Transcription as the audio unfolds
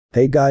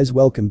Hey guys,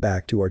 welcome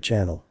back to our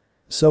channel.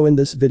 So in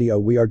this video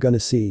we are gonna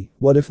see,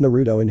 what if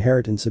Naruto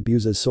inheritance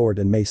Zabuza's sword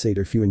and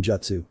Masader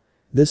Fuinjutsu.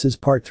 This is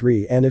part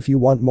 3 and if you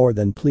want more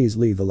then please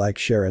leave a like,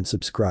 share and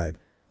subscribe.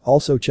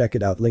 Also check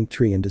it out,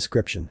 Linktree in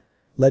description.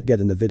 Let's get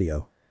in the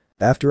video.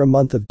 After a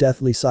month of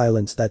deathly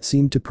silence that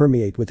seemed to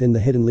permeate within the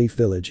Hidden Leaf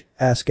village,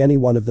 ask any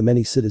one of the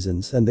many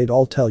citizens and they'd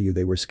all tell you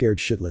they were scared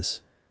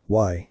shitless.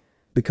 Why?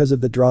 Because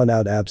of the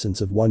drawn-out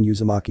absence of one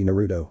Uzumaki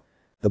Naruto.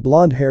 The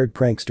blonde-haired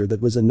prankster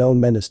that was a known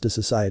menace to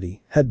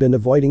society had been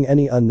avoiding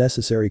any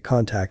unnecessary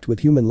contact with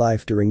human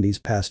life during these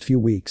past few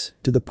weeks,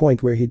 to the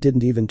point where he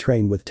didn't even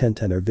train with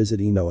Tenten or visit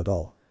Ino at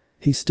all.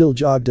 He still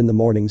jogged in the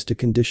mornings to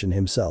condition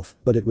himself,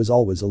 but it was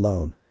always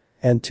alone.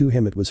 And to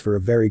him it was for a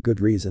very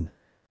good reason.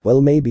 Well,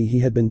 maybe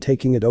he had been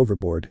taking it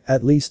overboard,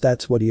 at least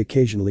that's what he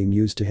occasionally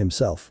mused to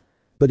himself.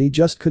 But he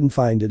just couldn't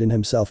find it in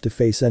himself to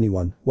face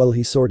anyone while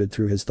he sorted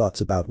through his thoughts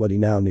about what he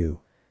now knew.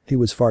 He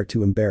was far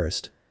too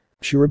embarrassed.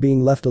 Sure,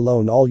 being left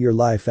alone all your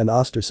life and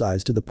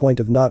ostracized to the point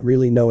of not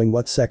really knowing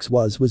what sex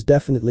was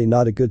definitely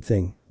not a good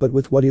thing, but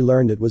with what he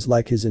learned it was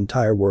like his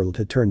entire world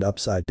had turned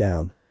upside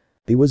down.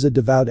 He was a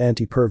devout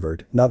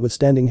anti-pervert,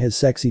 notwithstanding his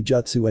sexy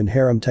jutsu and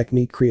harem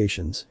technique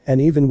creations, and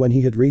even when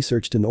he had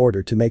researched in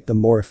order to make them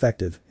more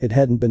effective, it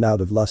hadn't been out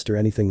of lust or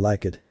anything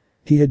like it.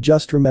 He had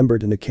just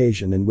remembered an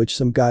occasion in which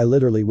some guy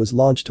literally was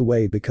launched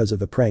away because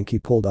of a prank he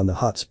pulled on the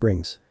hot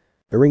springs.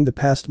 During the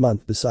past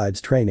month,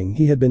 besides training,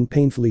 he had been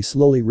painfully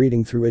slowly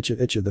reading through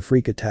Icha the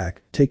Freak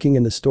Attack, taking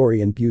in the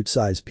story in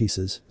butte-sized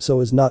pieces so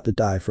as not to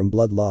die from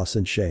blood loss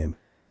and shame.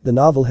 The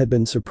novel had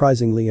been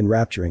surprisingly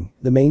enrapturing,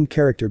 the main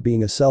character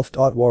being a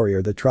self-taught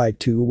warrior that tried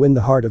to win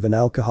the heart of an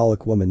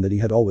alcoholic woman that he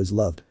had always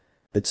loved.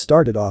 It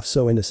started off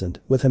so innocent,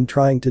 with him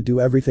trying to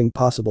do everything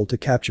possible to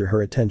capture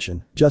her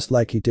attention, just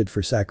like he did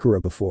for Sakura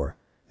before.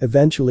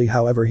 Eventually,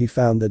 however, he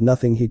found that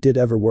nothing he did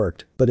ever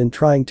worked, but in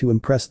trying to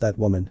impress that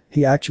woman,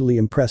 he actually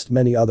impressed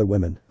many other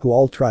women, who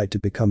all tried to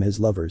become his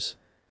lovers.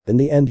 In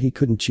the end he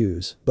couldn't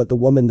choose, but the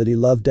woman that he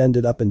loved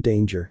ended up in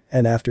danger,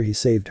 and after he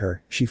saved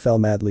her, she fell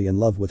madly in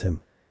love with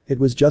him. It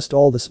was just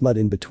all the smut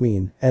in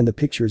between, and the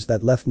pictures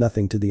that left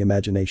nothing to the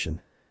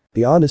imagination.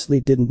 He honestly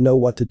didn't know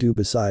what to do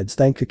besides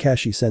thank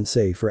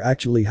Kakashi-sensei for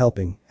actually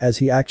helping, as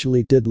he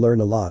actually did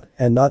learn a lot,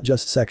 and not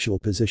just sexual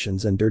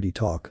positions and dirty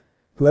talk.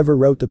 Whoever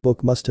wrote the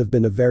book must have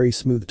been a very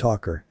smooth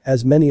talker,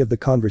 as many of the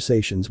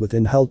conversations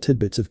within held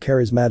tidbits of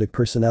charismatic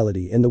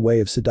personality in the way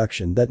of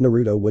seduction that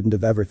Naruto wouldn't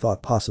have ever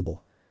thought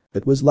possible.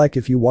 It was like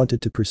if you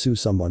wanted to pursue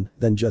someone,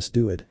 then just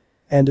do it.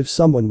 And if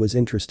someone was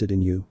interested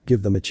in you,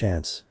 give them a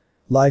chance.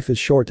 Life is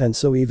short, and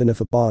so even if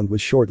a bond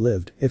was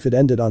short-lived, if it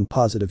ended on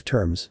positive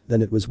terms,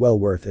 then it was well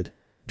worth it.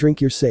 Drink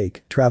your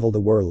sake, travel the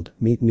world,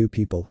 meet new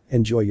people,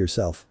 enjoy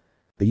yourself.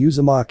 The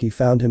Uzumaki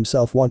found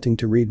himself wanting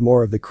to read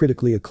more of the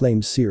critically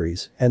acclaimed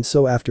series, and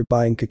so after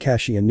buying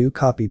Kakashi a new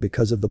copy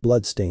because of the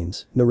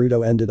bloodstains,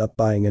 Naruto ended up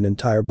buying an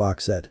entire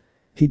box set.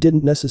 He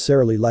didn't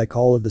necessarily like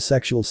all of the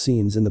sexual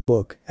scenes in the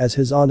book, as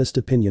his honest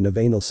opinion of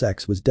anal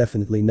sex was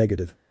definitely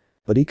negative.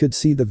 But he could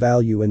see the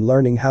value in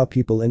learning how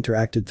people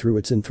interacted through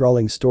its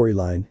enthralling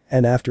storyline,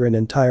 and after an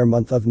entire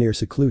month of near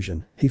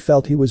seclusion, he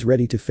felt he was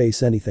ready to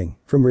face anything,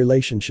 from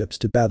relationships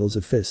to battles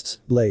of fists,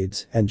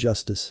 blades, and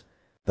justice.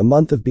 The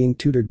month of being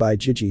tutored by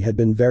Jiji had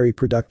been very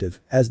productive,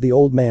 as the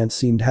old man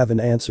seemed to have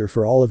an answer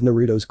for all of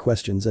Naruto's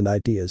questions and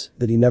ideas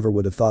that he never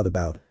would have thought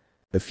about.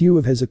 A few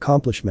of his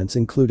accomplishments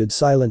included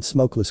silent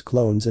smokeless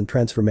clones and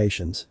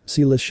transformations,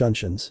 sealess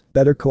shunshuns,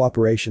 better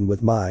cooperation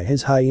with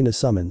his hyena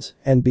summons,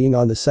 and being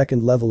on the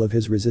second level of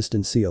his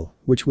resistant seal,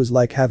 which was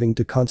like having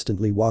to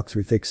constantly walk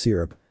through thick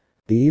syrup.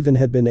 He even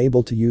had been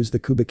able to use the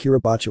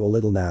Kubikirabacho a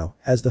little now,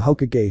 as the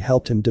Hokage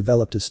helped him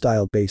develop a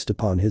style based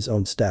upon his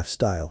own staff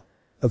style.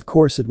 Of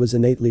course it was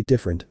innately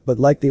different, but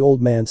like the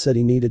old man said,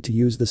 he needed to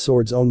use the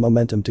sword's own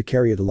momentum to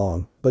carry it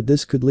along, but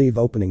this could leave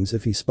openings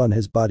if he spun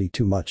his body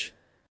too much.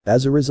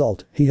 As a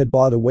result, he had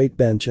bought a weight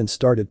bench and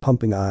started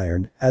pumping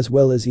iron, as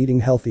well as eating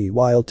healthy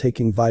while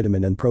taking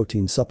vitamin and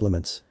protein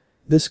supplements.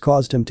 This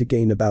caused him to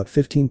gain about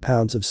 15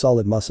 pounds of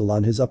solid muscle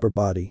on his upper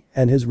body,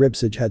 and his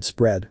ribsage had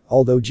spread,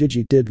 although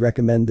Jiji did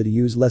recommend that he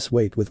use less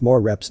weight with more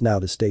reps now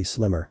to stay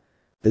slimmer.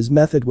 His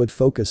method would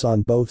focus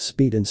on both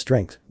speed and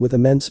strength, with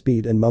immense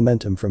speed and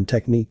momentum from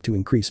technique to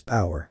increase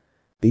power.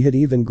 He had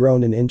even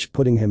grown an inch,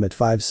 putting him at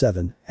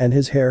 5'7", and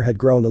his hair had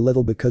grown a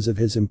little because of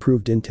his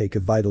improved intake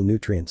of vital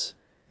nutrients.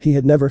 He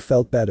had never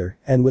felt better,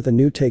 and with a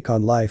new take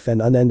on life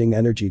and unending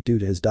energy due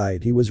to his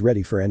diet, he was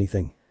ready for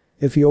anything.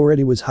 If he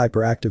already was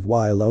hyperactive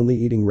while only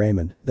eating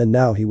ramen, then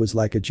now he was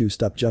like a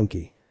juiced-up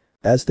junkie.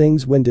 As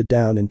things winded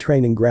down in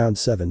Training Ground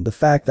 7, the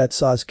fact that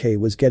Sasuke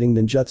was getting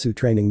ninjutsu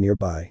training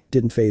nearby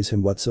didn't faze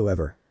him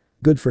whatsoever.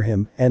 Good for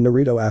him, and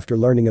Naruto, after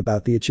learning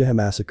about the Uchiha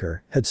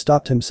massacre, had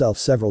stopped himself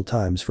several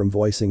times from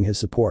voicing his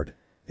support.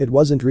 It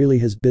wasn't really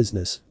his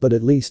business, but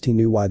at least he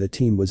knew why the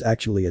team was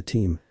actually a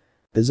team.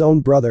 His own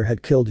brother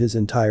had killed his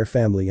entire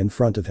family in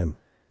front of him.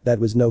 That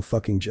was no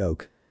fucking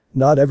joke.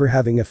 Not ever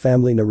having a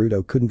family,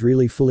 Naruto couldn't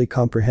really fully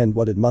comprehend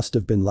what it must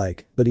have been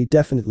like, but he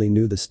definitely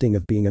knew the sting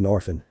of being an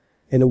orphan.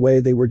 In a way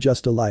they were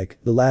just alike,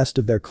 the last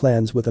of their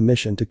clans with a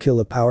mission to kill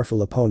a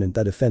powerful opponent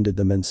that offended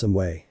them in some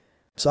way.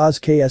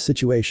 Sasuke's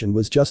situation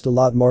was just a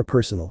lot more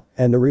personal,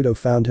 and Naruto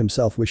found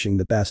himself wishing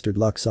the bastard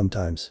luck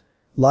sometimes.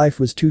 Life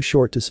was too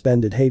short to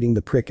spend it hating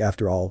the prick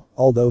after all,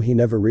 although he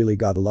never really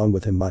got along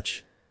with him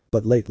much.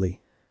 But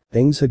lately,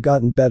 things had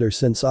gotten better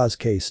since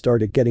Sasuke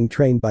started getting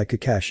trained by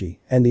Kakashi,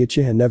 and the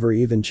Uchiha never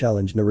even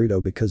challenged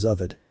Naruto because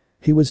of it.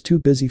 He was too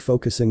busy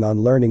focusing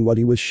on learning what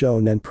he was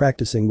shown and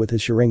practicing with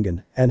his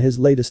Sharingan, and his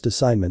latest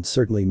assignment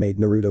certainly made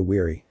Naruto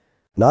weary.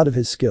 Not of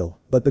his skill,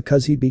 but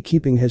because he'd be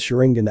keeping his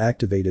Sharingan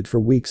activated for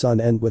weeks on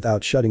end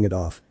without shutting it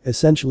off,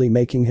 essentially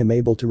making him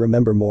able to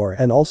remember more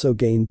and also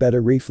gain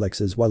better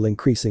reflexes while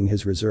increasing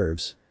his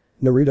reserves.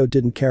 Naruto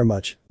didn't care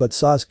much, but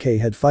Sasuke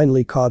had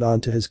finally caught on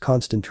to his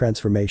constant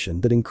transformation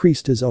that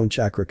increased his own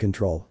chakra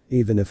control,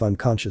 even if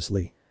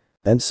unconsciously.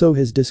 And so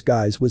his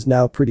disguise was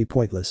now pretty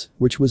pointless,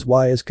 which was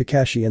why as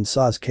Kakashi and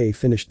Sasuke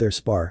finished their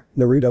spar,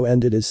 Naruto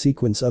ended his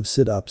sequence of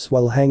sit-ups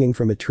while hanging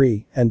from a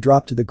tree and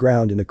dropped to the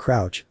ground in a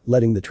crouch,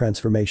 letting the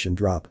transformation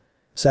drop.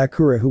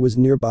 Sakura who was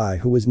nearby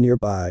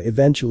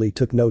eventually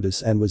took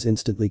notice and was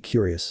instantly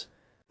curious.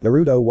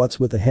 "Naruto, what's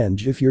with the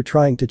henge? If you're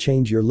trying to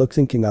change your look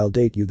thinking I'll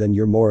date you, then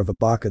you're more of a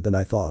baka than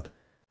I thought."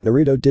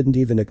 Naruto didn't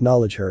even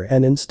acknowledge her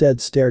and instead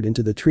stared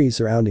into the trees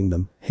surrounding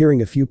them,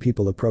 hearing a few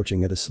people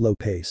approaching at a slow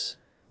pace.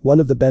 One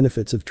of the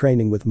benefits of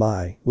training with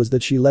Mai was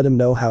that she let him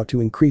know how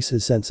to increase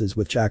his senses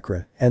with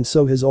chakra, and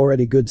so his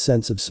already good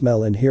sense of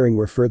smell and hearing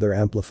were further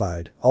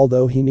amplified,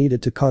 although he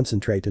needed to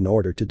concentrate in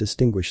order to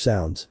distinguish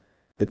sounds.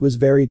 It was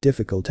very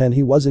difficult and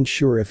he wasn't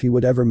sure if he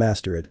would ever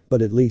master it,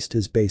 but at least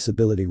his base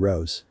ability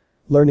rose.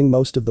 Learning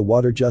most of the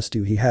water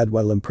jutsu he had,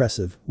 while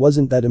impressive,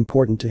 wasn't that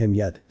important to him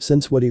yet,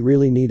 since what he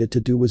really needed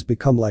to do was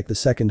become like the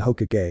second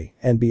Hokage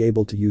and be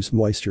able to use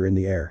moisture in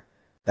the air.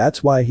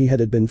 That's why he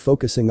had been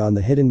focusing on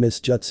the hidden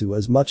mist jutsu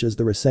as much as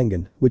the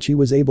Rasengan, which he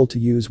was able to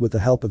use with the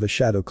help of a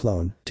shadow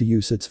clone to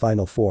use its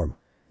final form.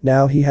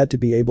 Now he had to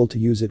be able to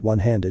use it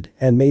one-handed,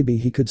 and maybe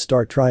he could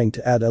start trying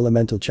to add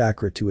elemental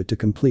chakra to it to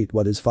complete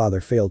what his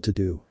father failed to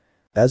do.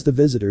 As the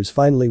visitors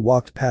finally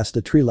walked past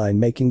the tree line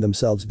making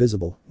themselves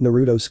visible,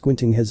 Naruto,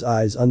 squinting his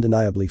eyes,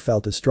 undeniably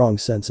felt a strong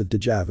sense of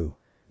déjà vu.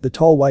 The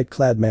tall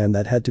white-clad man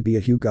that had to be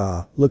a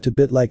Hyuga looked a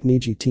bit like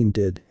Neji Team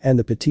did, and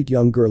the petite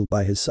young girl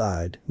by his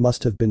side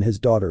must have been his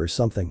daughter or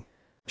something.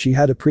 She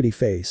had a pretty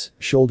face,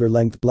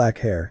 shoulder-length black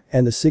hair,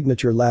 and the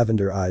signature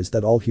lavender eyes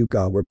that all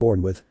Hyuga were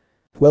born with.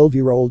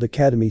 12-year-old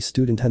academy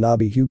student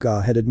Hanabi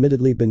Hyuga had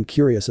admittedly been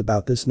curious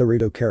about this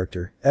Naruto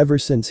character ever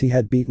since he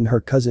had beaten her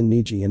cousin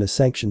Neji in a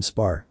sanctioned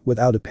spar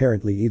without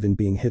apparently even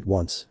being hit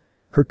once.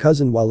 Her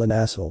cousin, while an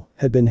asshole,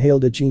 had been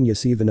hailed a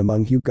genius even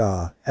among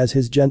Hyuga, as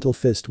his gentle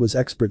fist was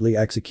expertly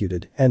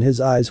executed and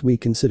his eyes we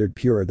considered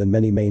purer than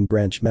many main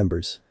branch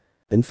members.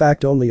 In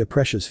fact, only a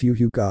precious few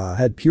Hyuga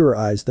had purer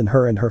eyes than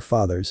her and her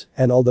father's,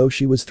 and although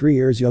she was 3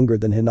 years younger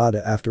than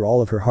Hinata after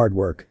all of her hard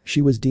work,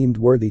 she was deemed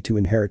worthy to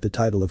inherit the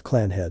title of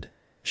clan head.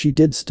 She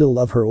did still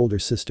love her older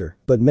sister,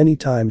 but many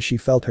times she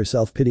felt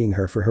herself pitying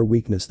her for her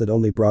weakness that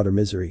only brought her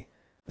misery.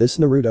 This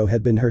Naruto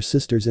had been her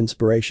sister's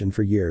inspiration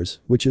for years,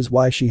 which is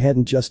why she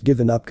hadn't just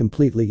given up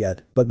completely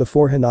yet, but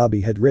before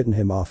Hanabi had written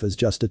him off as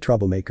just a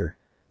troublemaker.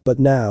 But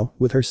now,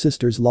 with her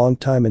sister's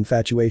long-time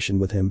infatuation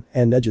with him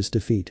and Neji's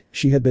defeat,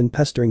 she had been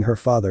pestering her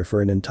father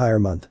for an entire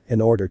month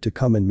in order to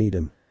come and meet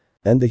him.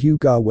 And the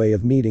Hyuga way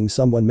of meeting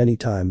someone many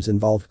times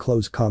involved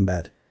close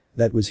combat.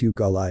 That was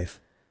Hyuga life.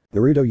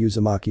 "Naruto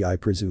Uzumaki, I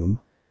presume?"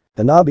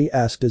 Hanabi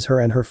asked as her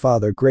and her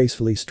father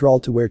gracefully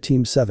strolled to where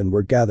Team 7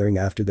 were gathering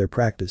after their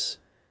practice.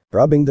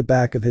 Rubbing the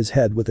back of his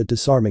head with a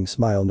disarming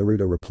smile,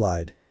 Naruto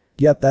replied.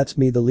 "Yep, that's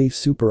me, the Leaf,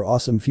 super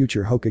awesome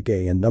future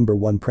Hokage and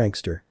 #1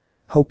 prankster.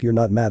 Hope you're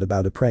not mad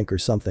about a prank or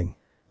something.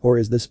 Or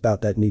is this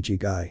about that Neji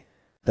guy?"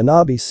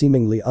 Hanabi,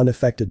 seemingly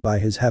unaffected by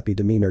his happy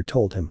demeanor,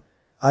 told him.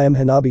 "I am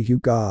Hanabi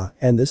Hyuga,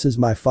 and this is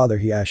my father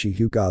Hiashi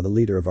Hyuga, the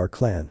leader of our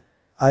clan.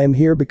 I am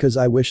here because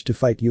I wish to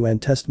fight you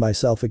and test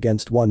myself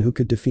against one who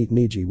could defeat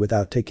Neji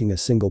without taking a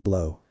single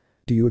blow.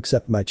 Do you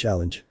accept my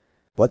challenge?"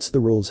 "What's the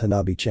rules,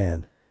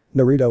 Hanabi-chan?"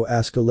 Naruto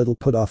asked, a little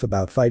put off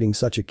about fighting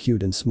such a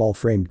cute and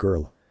small-framed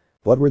girl.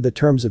 "What were the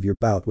terms of your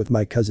bout with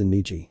my cousin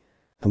Neji?"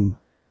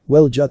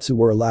 Well, jutsu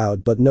were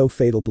allowed but no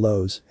fatal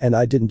blows, and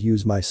I didn't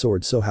use my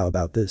sword, so how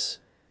about this?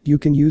 You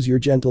can use your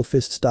gentle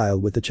fist style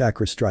with the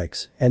chakra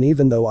strikes, and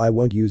even though I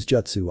won't use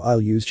jutsu,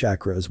 I'll use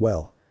chakra as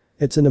well.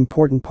 It's an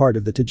important part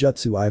of the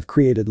taijutsu I've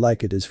created,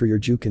 like it is for your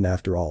Jukin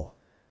after all."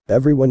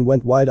 Everyone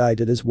went wide-eyed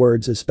at his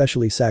words,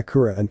 especially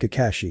Sakura and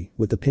Kakashi,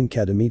 with the pink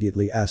cat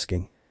immediately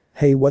asking.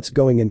 "Hey, what's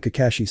going in,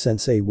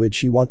 Kakashi-sensei? Would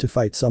she want to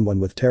fight someone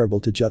with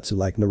terrible taijutsu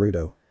like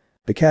Naruto?"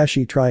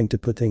 Kakashi, trying to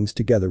put things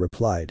together,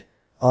 replied.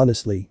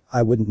 "Honestly,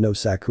 I wouldn't know,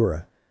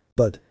 Sakura.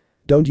 But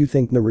don't you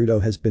think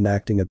Naruto has been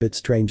acting a bit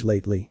strange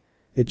lately?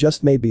 It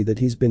just may be that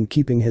he's been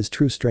keeping his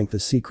true strength a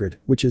secret,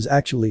 which is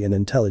actually an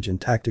intelligent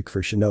tactic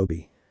for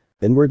shinobi."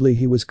 Inwardly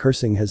he was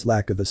cursing his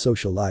lack of a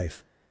social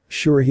life.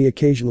 Sure, he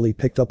occasionally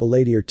picked up a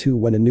lady or two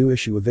when a new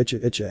issue of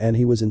Icha Icha and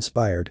he was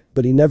inspired,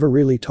 but he never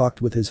really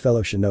talked with his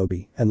fellow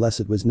shinobi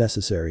unless it was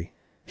necessary.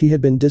 He had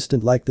been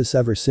distant like this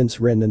ever since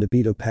Rin and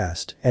Obito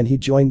passed and he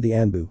joined the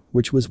Anbu,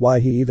 which was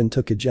why he even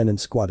took a Genin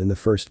squad in the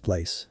first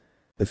place.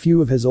 A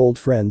few of his old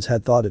friends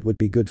had thought it would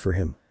be good for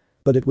him.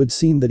 But it would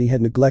seem that he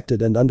had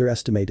neglected and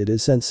underestimated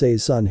his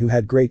sensei's son who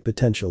had great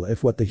potential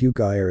if what the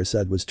Hyuga era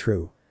said was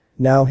true.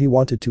 Now he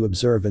wanted to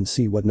observe and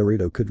see what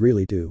Naruto could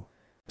really do.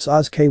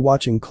 Sasuke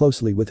watching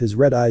closely with his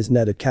red eyes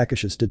net at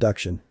Kakashi's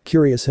deduction,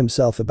 curious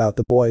himself about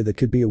the boy that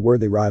could be a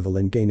worthy rival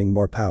in gaining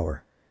more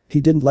power. He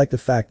didn't like the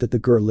fact that the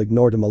girl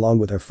ignored him along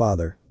with her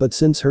father, but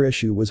since her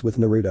issue was with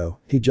Naruto,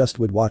 he just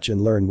would watch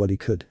and learn what he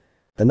could.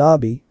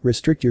 Hanabi,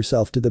 restrict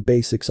yourself to the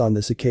basics on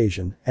this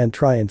occasion and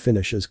try and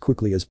finish as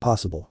quickly as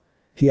possible.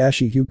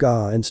 Hiashi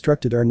Hyuga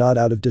instructed her not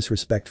out of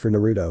disrespect for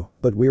Naruto,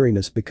 but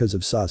weariness because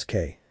of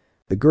Sasuke.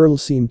 The girl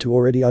seemed to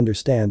already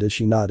understand as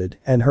she nodded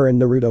and her and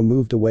Naruto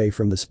moved away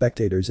from the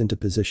spectators into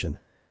position.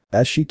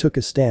 As she took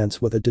a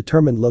stance with a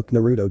determined look,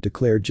 Naruto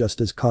declared just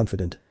as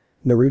confident.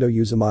 Naruto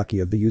Uzumaki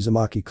of the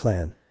Uzumaki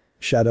clan.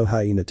 Shadow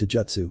Hyena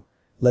Taijutsu.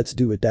 Let's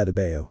do it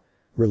Dadabayo.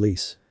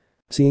 Release.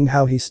 Seeing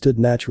how he stood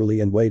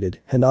naturally and waited,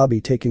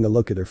 Hanabi taking a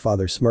look at her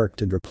father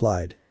smirked and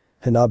replied.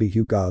 Hanabi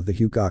Hyuga of the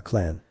Hyuga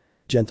clan.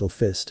 Gentle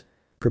fist.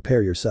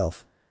 Prepare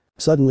yourself.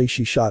 Suddenly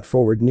she shot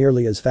forward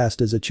nearly as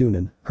fast as a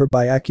Chunin, her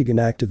Byakugan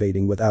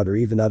activating without her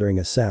even uttering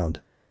a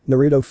sound.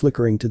 Naruto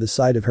flickering to the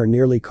side of her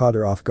nearly caught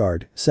her off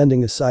guard,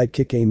 sending a side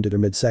kick aimed at her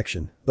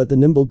midsection, but the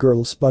nimble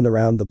girl spun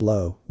around the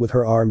blow, with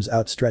her arms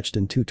outstretched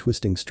in two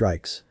twisting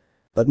strikes.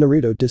 But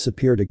Naruto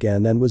disappeared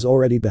again and was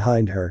already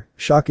behind her,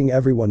 shocking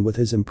everyone with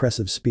his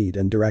impressive speed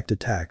and direct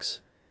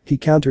attacks. He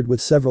countered with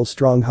several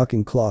strong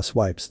hucking claw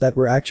swipes that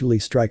were actually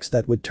strikes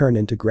that would turn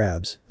into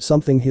grabs,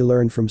 something he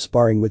learned from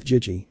sparring with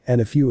Jiji and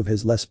a few of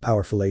his less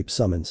powerful ape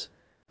summons.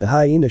 The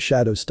hyena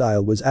shadow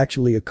style was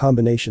actually a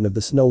combination of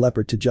the snow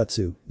leopard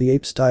taijutsu, the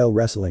ape style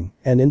wrestling,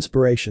 and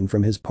inspiration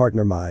from his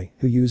partner Mai,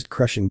 who used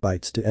crushing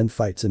bites to end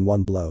fights in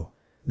one blow.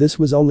 This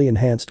was only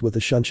enhanced with the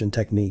Shunshin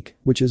technique,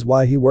 which is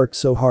why he worked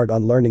so hard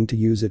on learning to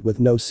use it with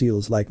no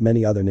seals like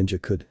many other ninja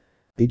could.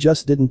 He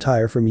just didn't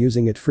tire from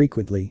using it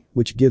frequently,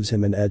 which gives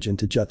him an edge in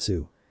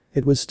taijutsu.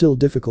 It was still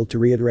difficult to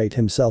reiterate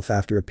himself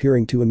after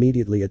appearing to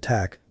immediately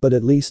attack, but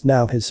at least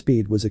now his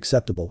speed was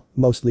acceptable,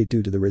 mostly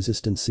due to the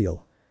resistance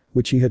seal,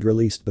 which he had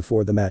released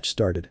before the match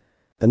started.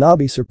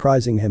 Hanabi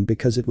surprising him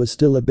because it was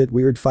still a bit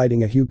weird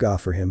fighting a Hyuga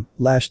for him,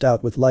 lashed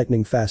out with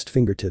lightning fast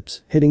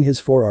fingertips, hitting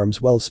his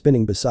forearms while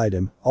spinning beside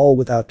him, all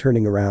without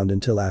turning around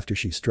until after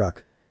she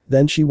struck.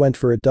 Then she went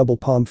for a double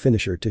palm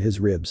finisher to his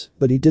ribs,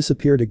 but he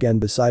disappeared again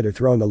beside her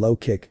throwing a low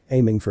kick,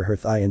 aiming for her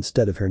thigh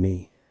instead of her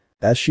knee.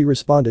 As she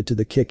responded to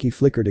the kick he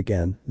flickered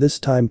again, this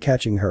time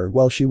catching her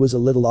while she was a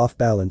little off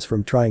balance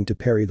from trying to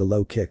parry the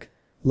low kick.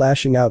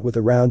 Lashing out with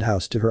a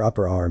roundhouse to her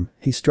upper arm,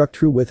 he struck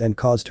true with and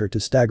caused her to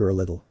stagger a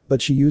little,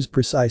 but she used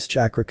precise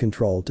chakra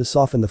control to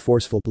soften the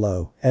forceful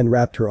blow and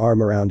wrapped her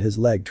arm around his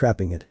leg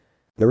trapping it.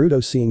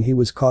 Naruto seeing he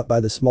was caught by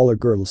the smaller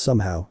girl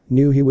somehow,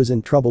 knew he was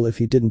in trouble if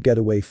he didn't get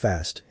away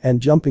fast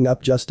and jumping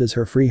up just as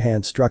her free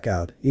hand struck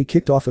out, he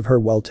kicked off of her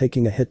while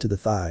taking a hit to the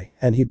thigh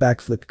and he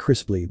backflipped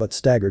crisply but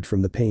staggered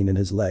from the pain in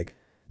his leg.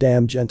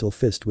 Damn gentle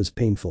fist was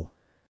painful.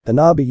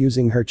 Hanabi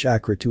using her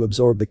chakra to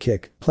absorb the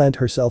kick, plant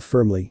herself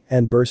firmly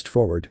and burst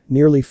forward,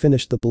 nearly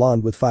finished the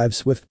blonde with 5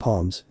 swift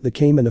palms that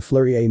came in a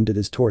flurry aimed at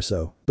his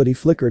torso, but he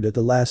flickered at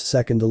the last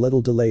second a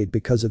little delayed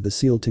because of the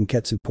sealed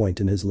tenketsu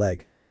point in his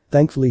leg.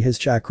 Thankfully his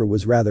chakra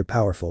was rather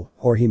powerful,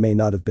 or he may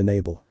not have been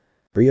able.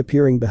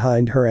 Reappearing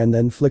behind her and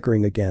then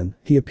flickering again,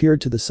 he appeared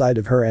to the side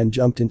of her and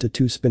jumped into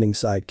 2 spinning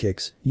side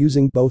kicks,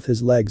 using both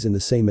his legs in the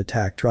same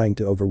attack trying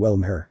to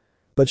overwhelm her.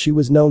 But she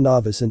was no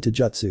novice in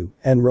taijutsu,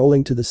 and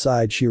rolling to the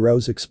side she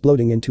rose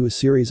exploding into a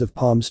series of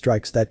palm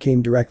strikes that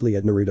came directly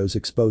at Naruto's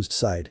exposed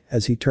side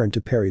as he turned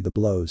to parry the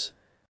blows.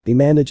 He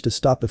managed to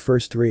stop the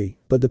first 3,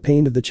 but the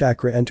pain of the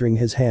chakra entering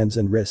his hands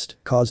and wrist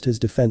caused his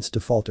defense to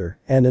falter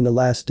and in a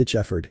last-ditch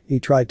effort, he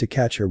tried to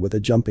catch her with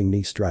a jumping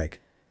knee strike.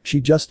 She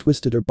just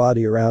twisted her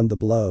body around the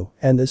blow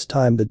and this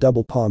time the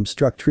double palm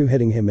struck true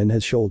hitting him in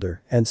his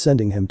shoulder and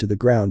sending him to the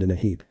ground in a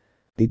heap.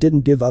 He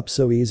didn't give up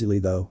so easily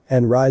though,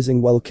 and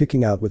rising while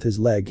kicking out with his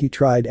leg he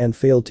tried and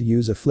failed to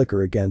use a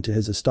flicker again to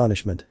his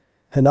astonishment.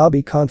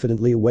 Hanabi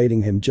confidently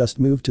awaiting him just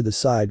moved to the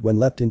side when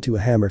leapt into a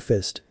hammer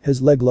fist,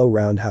 his leg low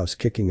roundhouse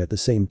kicking at the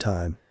same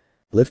time.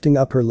 Lifting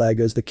up her leg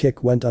as the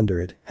kick went under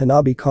it,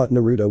 Hanabi caught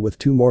Naruto with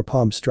 2 more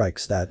palm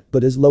strikes that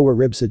but his lower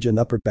ribsage and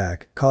upper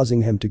back,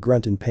 causing him to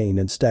grunt in pain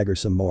and stagger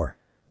some more.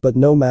 But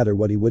no matter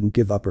what he wouldn't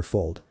give up or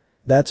fold.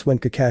 That's when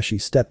Kakashi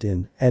stepped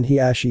in, and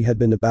Hiashi had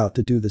been about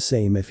to do the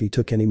same if he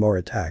took any more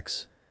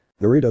attacks.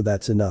 Naruto,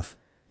 that's enough.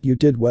 You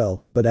did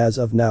well, but as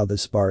of now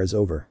this spar is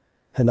over.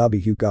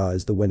 Hanabi Hyuga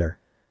is the winner.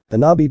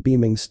 Hanabi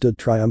beaming stood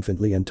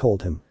triumphantly and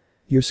told him.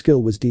 Your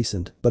skill was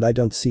decent, but I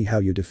don't see how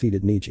you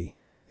defeated Neji.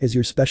 Is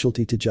your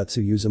specialty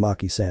Taijutsu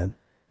Uzumaki-san?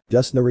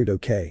 Just Naruto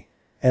K.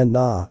 And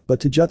nah, but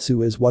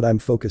Taijutsu is what I'm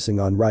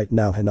focusing on right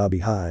now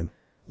Hanabi Haim.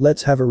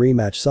 Let's have a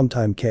rematch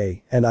sometime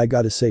K, and I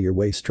gotta say you're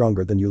way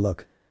stronger than you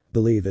look.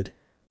 Believe it.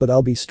 But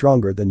I'll be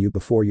stronger than you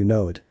before you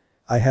know it.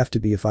 I have to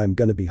be if I'm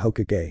gonna be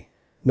Hokage.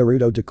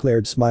 Naruto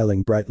declared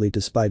smiling brightly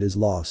despite his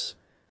loss.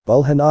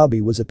 While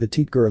Hanabi was a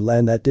petite girl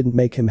and that didn't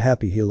make him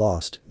happy he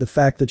lost, the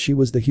fact that she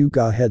was the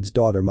Hyuga head's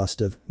daughter must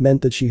have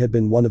meant that she had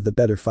been one of the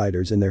better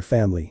fighters in their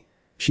family.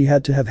 She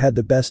had to have had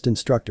the best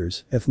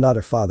instructors, if not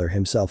her father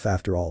himself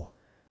after all.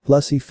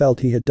 Plus he felt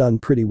he had done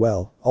pretty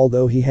well,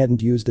 although he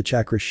hadn't used the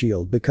chakra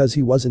shield because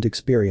he wasn't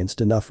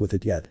experienced enough with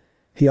it yet.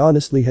 He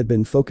honestly had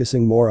been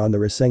focusing more on the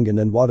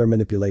Rasengan and water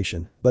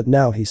manipulation, but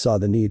now he saw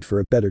the need for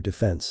a better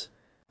defense.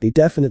 He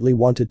definitely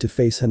wanted to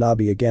face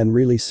Hanabi again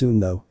really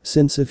soon though,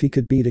 since if he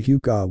could beat a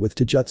Hyuga with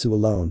Taijutsu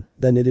alone,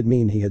 then it'd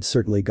mean he had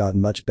certainly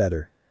gotten much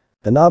better.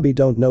 Hanabi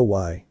don't know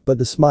why, but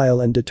the smile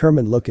and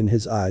determined look in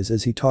his eyes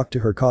as he talked to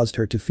her caused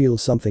her to feel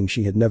something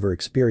she had never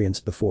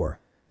experienced before.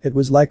 It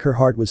was like her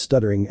heart was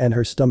stuttering and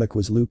her stomach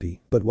was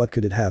loopy, but what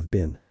could it have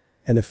been?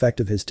 An effect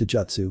of his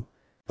Taijutsu?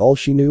 All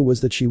she knew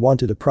was that she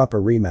wanted a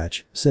proper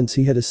rematch, since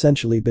he had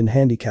essentially been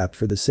handicapped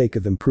for the sake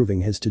of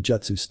improving his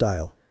Taijutsu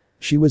style.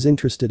 She was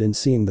interested in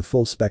seeing the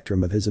full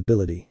spectrum of his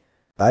ability.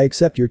 I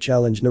accept your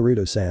challenge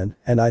Naruto-san,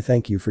 and I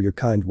thank you for your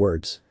kind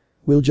words.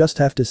 We'll just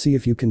have to see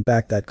if you can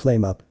back that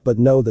claim up, but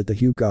know that the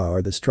Hyuga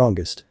are the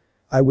strongest.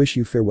 I wish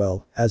you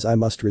farewell, as I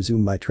must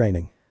resume my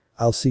training.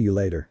 I'll see you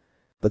later.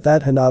 But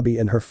that Hanabi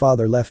and her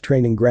father left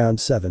training ground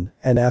 7,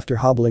 and after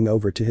hobbling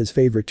over to his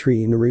favorite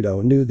tree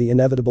Naruto knew the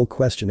inevitable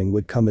questioning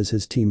would come as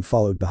his team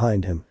followed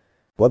behind him.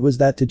 What was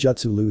that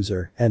Taijutsu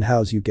loser, and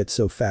how's you get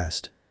so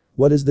fast?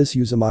 What is this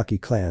Uzumaki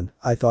clan?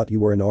 I thought you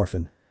were an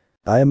orphan.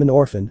 I am an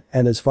orphan,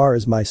 and as far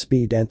as my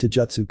speed and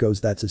Taijutsu goes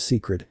that's a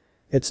secret.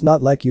 It's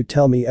not like you'd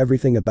tell me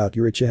everything about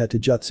your Uchiha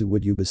Taijutsu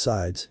would you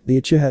besides, the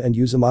Uchiha and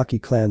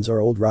Uzumaki clans are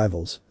old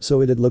rivals,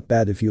 so it'd look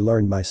bad if you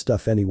learned my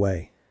stuff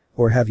anyway.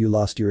 Or have you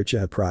lost your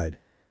Uchiha pride?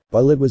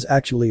 While it was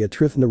actually a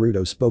truth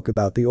Naruto spoke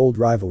about the old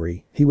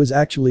rivalry, he was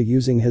actually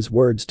using his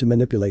words to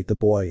manipulate the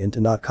boy into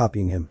not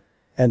copying him.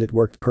 And it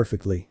worked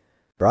perfectly.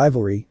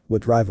 Rivalry?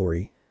 What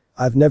rivalry?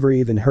 I've never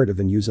even heard of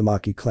an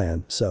Uzumaki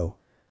clan, so.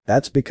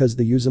 That's because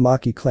the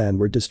Uzumaki clan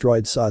were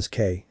destroyed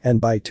Sasuke and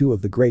by two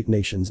of the great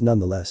nations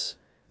nonetheless.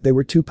 They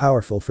were too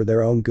powerful for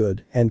their own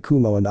good and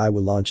Kumo and Iwa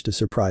launched a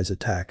surprise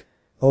attack.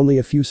 Only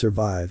a few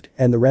survived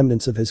and the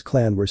remnants of his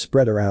clan were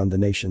spread around the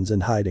nations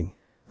and hiding.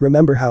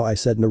 Remember how I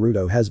said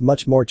Naruto has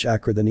much more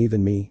chakra than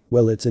even me?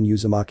 Well it's an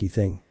Uzumaki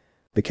thing.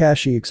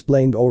 Kakashi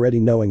explained already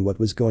knowing what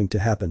was going to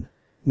happen.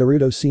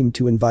 Naruto seemed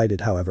to invite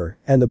it however,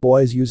 and the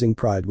boy's using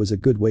pride was a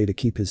good way to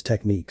keep his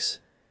techniques.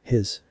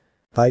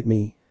 Fight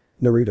me?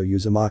 Naruto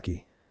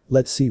Uzumaki.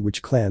 Let's see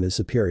which clan is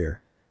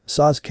superior.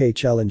 Sasuke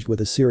challenged with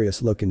a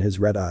serious look in his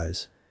red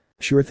eyes.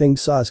 Sure thing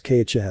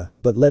Sasuke Uchiha,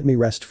 but let me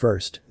rest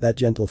first, that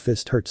gentle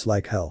fist hurts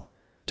like hell.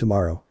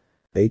 Tomorrow.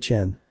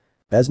 HN.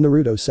 As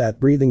Naruto sat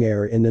breathing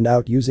air in and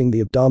out using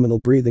the abdominal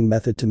breathing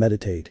method to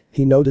meditate,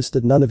 he noticed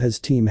that none of his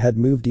team had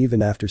moved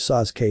even after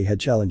Sasuke had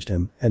challenged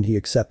him, and he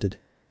accepted.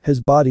 His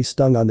body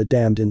stung on the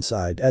damned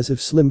inside as if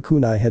slim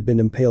kunai had been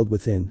impaled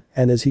within,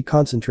 and as he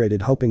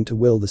concentrated hoping to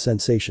will the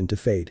sensation to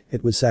fade,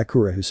 it was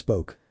Sakura who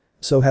spoke.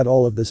 So had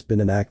all of this been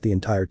an act the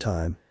entire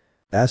time?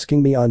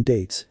 Asking me on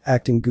dates,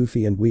 acting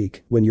goofy and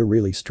weak when you're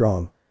really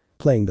strong.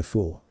 Playing the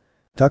fool.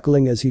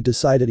 Chuckling as he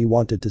decided he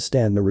wanted to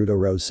stand Naruto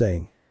rose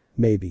saying.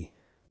 Maybe.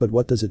 But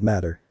what does it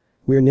matter?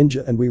 We're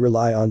ninja and we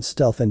rely on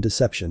stealth and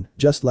deception,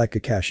 just like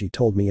Kakashi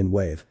told me in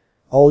Wave.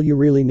 All you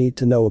really need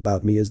to know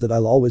about me is that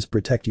I'll always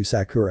protect you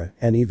Sakura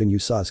and even you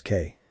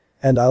Sasuke.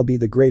 And I'll be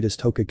the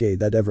greatest Hokage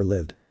that ever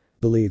lived.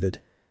 Believe it.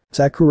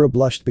 Sakura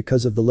blushed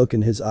because of the look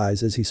in his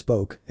eyes as he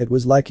spoke, it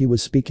was like he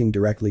was speaking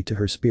directly to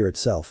her spirit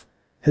self.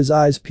 His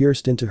eyes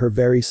pierced into her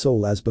very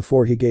soul as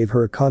before he gave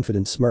her a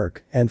confident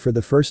smirk and for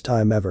the first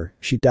time ever,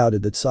 she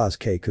doubted that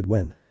Sasuke could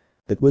win.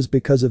 It was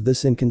because of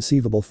this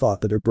inconceivable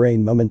thought that her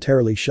brain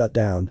momentarily shut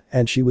down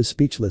and she was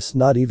speechless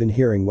not even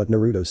hearing what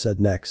Naruto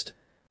said next.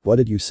 What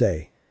did you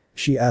say?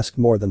 She asked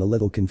more than a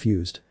little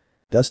confused.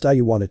 Does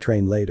you want to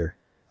train later?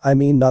 I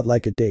mean not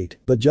like a date,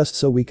 but just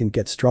so we can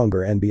get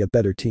stronger and be a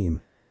better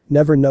team.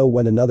 Never know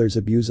when another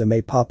Zabuza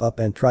may pop up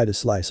and try to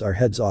slice our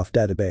heads off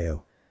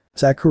Dadabayo.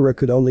 Sakura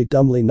could only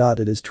dumbly nod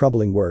at his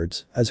troubling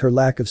words as her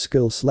lack of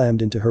skill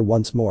slammed into her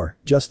once more,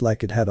 just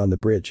like it had on the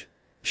bridge.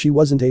 She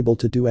wasn't able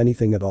to do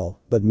anything at all,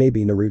 but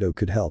maybe Naruto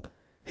could help.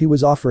 He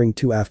was offering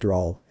to after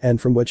all, and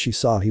from what she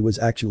saw he was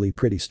actually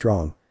pretty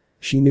strong.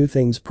 She knew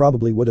things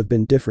probably would have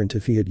been different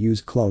if he had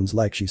used clones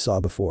like she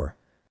saw before.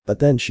 But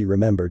then she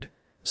remembered.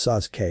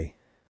 Sasuke.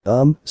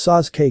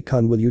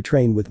 Sasuke-kun will you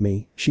train with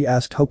me? She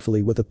asked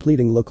hopefully with a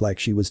pleading look like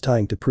she was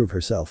trying to prove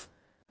herself.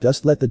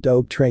 Just let the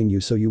dope train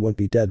you so you won't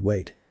be dead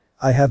weight.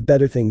 I have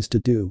better things to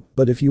do,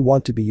 but if you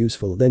want to be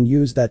useful then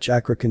use that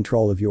chakra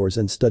control of yours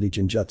and study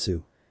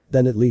Jinjutsu.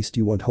 Then at least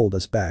you won't hold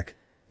us back.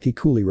 He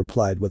coolly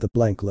replied with a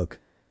blank look.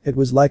 It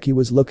was like he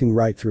was looking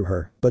right through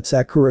her, but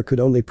Sakura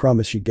could only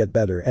promise she'd get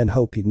better and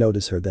hope he'd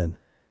notice her then.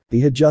 He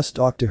had just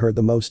talked to her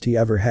the most he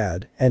ever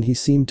had, and he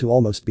seemed to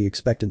almost be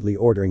expectantly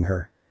ordering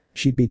her.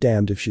 She'd be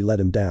damned if she let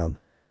him down.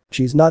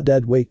 She's not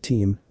dead weight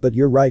team, but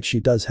you're right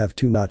she does have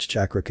two-notch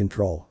chakra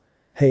control.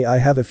 Hey I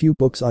have a few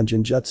books on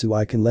Jinjutsu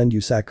I can lend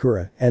you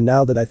Sakura, and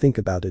now that I think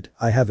about it,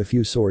 I have a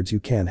few swords you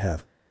can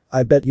have.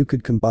 I bet you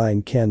could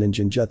combine Ken and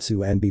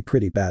Jinjutsu and be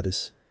pretty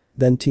badass.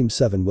 Then Team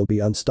 7 will be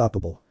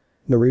unstoppable."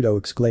 Naruto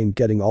exclaimed,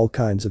 getting all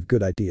kinds of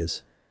good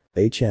ideas.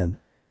 HN.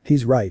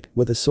 He's right,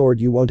 with a sword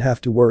you won't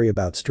have to worry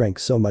about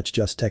strength so much,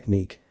 just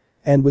technique.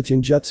 And with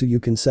Fuinjutsu you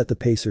can set the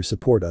pace or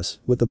support us,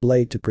 with the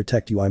blade to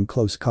protect you. I'm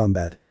close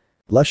combat.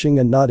 Blushing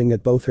and nodding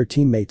at both her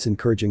teammates'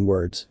 encouraging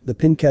words, the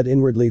Pincat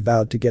inwardly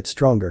vowed to get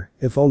stronger,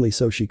 if only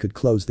so she could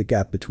close the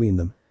gap between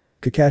them.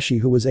 Kakashi,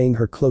 who was eyeing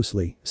her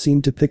closely,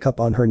 seemed to pick up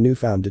on her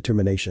newfound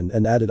determination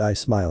and added, "I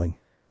smiling.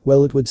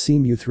 Well, it would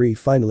seem you three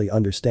finally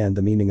understand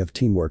the meaning of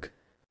teamwork.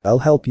 I'll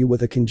help you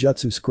with a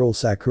Kinjutsu scroll,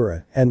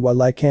 Sakura, and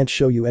while I can't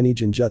show you any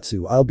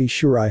Jinjutsu, I'll be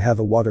sure I have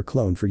a water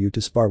clone for you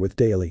to spar with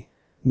daily.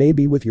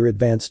 Maybe with your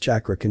advanced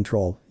chakra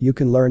control, you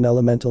can learn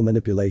elemental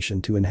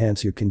manipulation to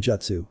enhance your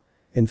Kinjutsu.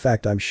 In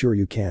fact, I'm sure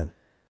you can."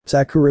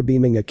 Sakura,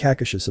 beaming at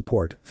Kakashi's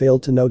support,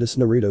 failed to notice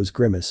Naruto's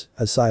grimace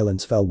as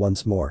silence fell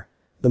once more.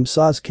 The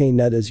Sasuke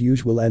net as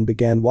usual and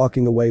began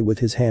walking away with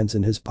his hands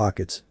in his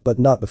pockets, but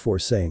not before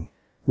saying,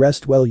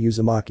 "Rest well,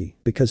 Uzumaki,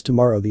 because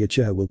tomorrow the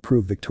Uchiha will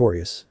prove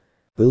victorious."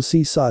 "We'll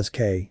see,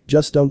 Sasuke,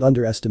 just don't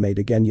underestimate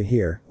again, you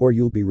hear, or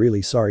you'll be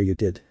really sorry you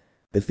did."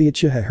 If the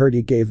Uchiha heard,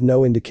 he gave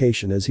no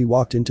indication as he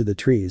walked into the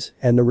trees,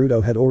 and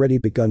Naruto had already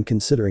begun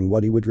considering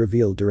what he would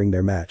reveal during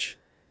their match.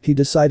 He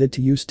decided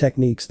to use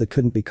techniques that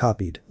couldn't be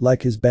copied,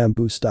 like his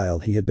bamboo style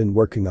he had been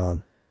working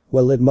on.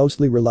 While it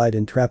mostly relied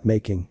in trap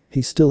making,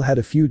 he still had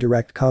a few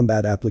direct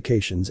combat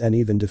applications and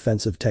even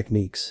defensive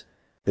techniques.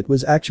 It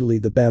was actually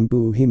the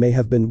bamboo he may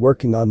have been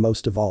working on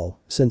most of all,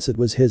 since it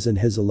was his and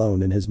his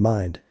alone in his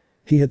mind.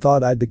 He had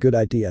thought I'd the good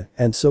idea,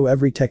 and so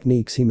every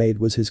techniques he made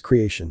was his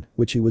creation,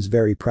 which he was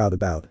very proud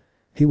about.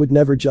 He would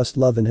never just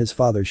love in his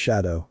father's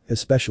shadow,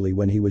 especially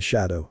when he was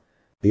shadow.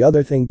 The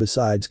other thing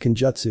besides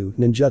Kinjutsu,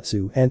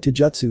 Ninjutsu, and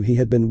Taijutsu he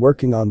had been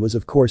working on was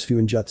of course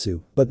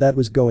Fuinjutsu, but that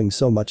was going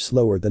so much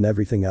slower than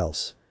everything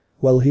else.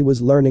 While he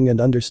was learning and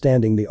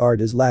understanding the art,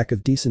 his lack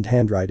of decent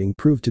handwriting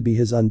proved to be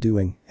his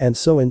undoing, and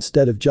so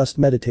instead of just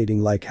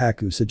meditating like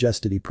Haku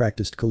suggested, he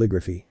practiced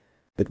calligraphy.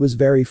 It was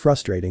very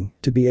frustrating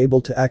to be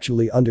able to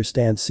actually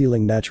understand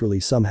sealing naturally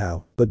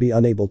somehow, but be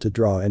unable to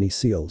draw any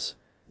seals.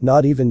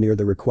 Not even near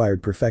the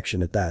required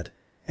perfection at that.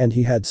 And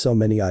he had so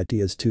many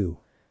ideas too.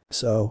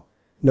 "So?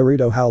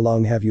 Naruto, how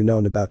long have you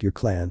known about your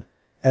clan?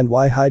 And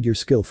why hide your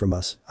skill from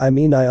us? I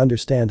mean, I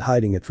understand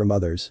hiding it from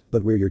others,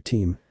 but we're your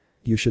team.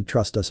 You should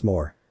trust us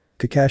more."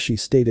 Kakashi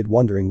stated,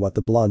 wondering what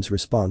the blonde's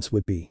response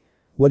would be.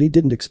 What he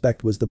didn't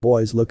expect was the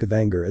boy's look of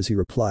anger as he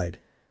replied.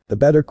 "The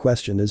better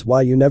question is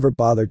why you never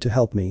bothered to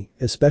help me,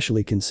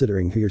 especially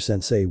considering who your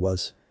sensei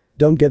was.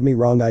 Don't get me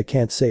wrong, I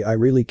can't say I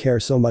really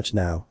care so much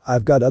now,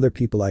 I've got other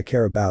people I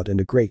care about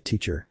and a great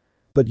teacher.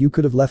 But you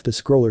could have left a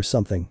scroll or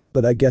something,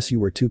 but I guess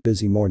you were too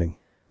busy mourning.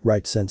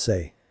 Right,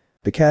 sensei?"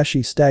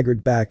 Kakashi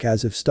staggered back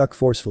as if stuck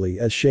forcefully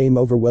as shame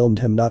overwhelmed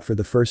him, not for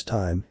the first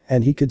time,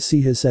 and he could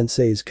see his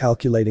sensei's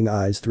calculating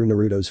eyes through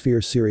Naruto's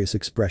fierce serious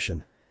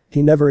expression.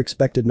 He never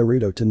expected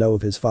Naruto to know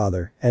of his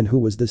father, and who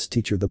was this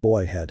teacher the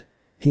boy had.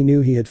 He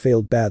knew he had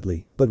failed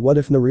badly, but what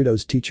if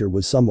Naruto's teacher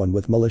was someone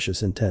with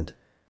malicious intent?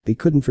 He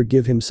couldn't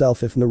forgive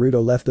himself if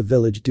Naruto left the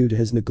village due to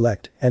his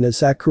neglect, and as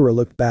Sakura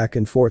looked back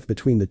and forth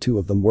between the two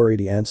of them worried,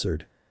 he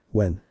answered.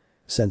 "When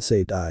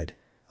sensei died.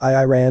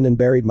 I ran and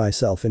buried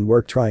myself in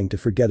work trying to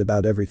forget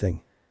about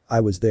everything. I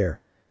was there.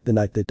 The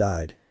night they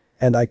died.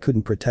 And I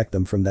couldn't protect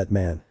them from that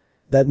man.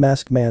 That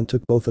masked man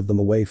took both of them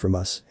away from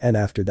us, and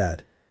after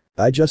that.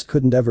 I just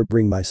couldn't ever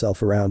bring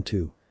myself around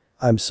to.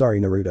 I'm sorry,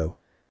 Naruto.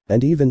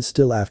 And even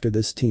still, after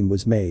this team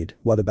was made,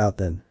 what about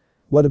then?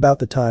 What about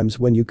the times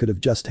when you could have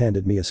just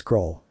handed me a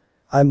scroll?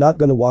 I'm not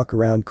gonna walk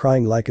around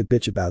crying like a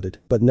bitch about it,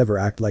 but never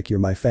act like you're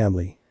my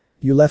family.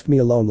 You left me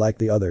alone like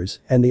the others,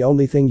 and the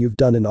only thing you've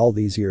done in all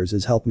these years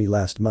is help me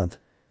last month.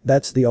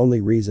 That's the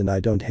only reason I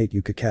don't hate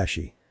you,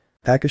 Kakashi."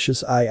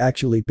 Kakashi's eye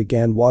actually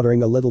began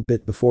watering a little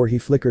bit before he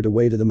flickered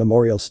away to the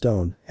memorial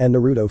stone, and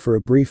Naruto for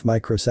a brief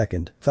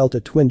microsecond felt a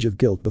twinge of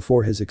guilt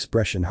before his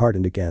expression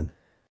hardened again.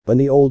 When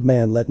the old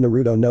man let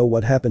Naruto know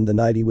what happened the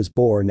night he was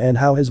born and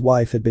how his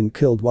wife had been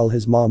killed while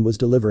his mom was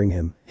delivering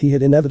him, he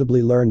had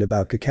inevitably learned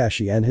about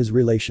Kakashi and his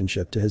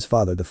relationship to his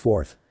father the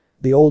fourth.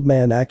 The old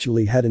man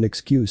actually had an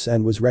excuse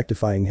and was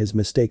rectifying his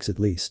mistakes at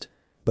least.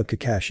 But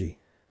Kakashi.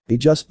 He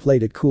just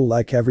played it cool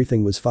like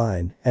everything was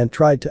fine and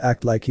tried to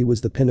act like he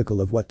was the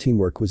pinnacle of what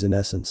teamwork was in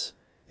essence.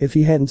 If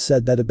he hadn't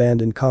said that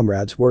abandoned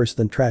comrades worse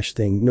than trash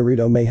thing,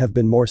 Naruto may have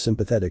been more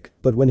sympathetic,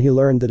 but when he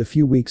learned that a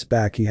few weeks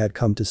back he had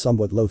come to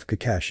somewhat loathe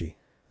Kakashi.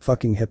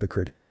 Fucking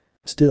hypocrite.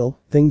 Still,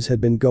 things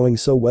had been going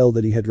so well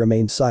that he had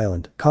remained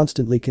silent,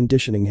 constantly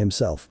conditioning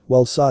himself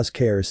while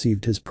Sasuke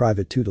received his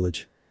private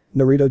tutelage.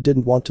 Naruto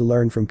didn't want to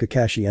learn from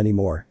Kakashi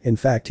anymore, in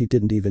fact he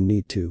didn't even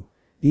need to.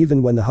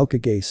 Even when the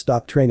Hokage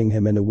stopped training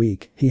him in a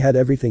week, he had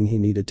everything he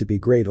needed to be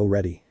great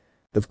already.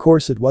 Of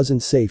course it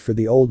wasn't safe for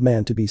the old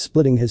man to be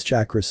splitting his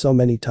chakra so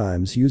many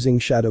times using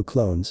shadow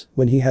clones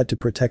when he had to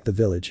protect the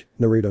village,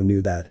 Naruto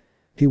knew that.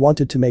 He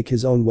wanted to make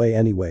his own way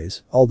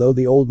anyways, although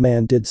the old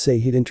man did say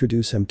he'd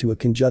introduce him to a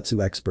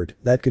Kinjutsu expert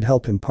that could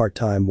help him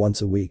part-time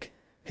once a week.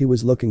 He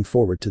was looking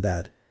forward to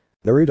that.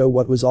 "Naruto,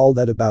 what was all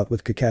that about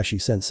with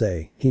Kakashi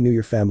sensei? He knew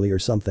your family or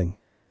something?"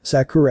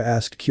 Sakura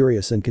asked,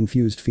 curious and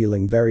confused,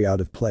 feeling very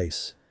out of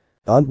place.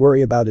 Don't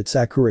worry about it,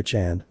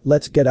 Sakura-chan,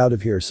 let's get out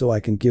of here so I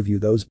can give you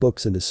those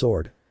books and a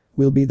sword.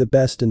 We'll be the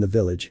best in the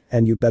village,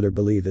 and you better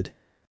believe it.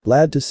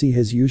 Glad to see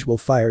his usual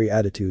fiery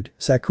attitude,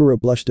 Sakura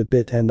blushed a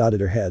bit and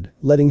nodded her head,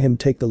 letting him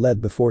take the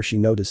lead before she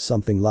noticed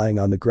something lying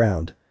on the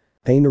ground.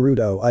 Hey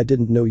Naruto, I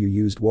didn't know you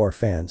used war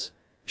fans.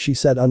 She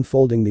said,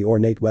 unfolding the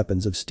ornate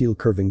weapons of steel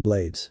curving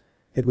blades.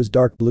 It was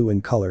dark blue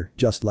in color,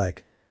 just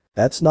like.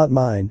 That's not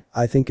mine,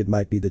 I think it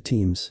might be the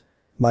team's.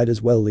 Might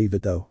as well leave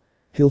it though.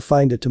 He'll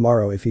find it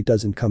tomorrow if he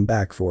doesn't come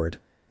back for it.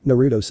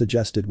 Naruto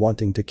suggested,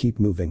 wanting to keep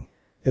moving.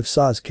 If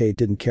Sasuke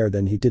didn't care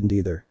then he didn't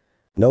either.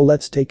 No,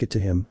 let's take it to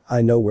him,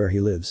 I know where he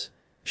lives.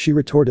 She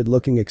retorted,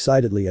 looking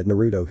excitedly at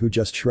Naruto, who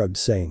just shrugged,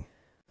 saying.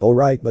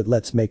 Alright, but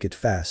let's make it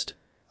fast.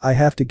 I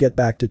have to get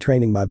back to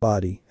training my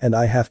body and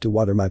I have to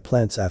water my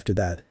plants after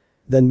that.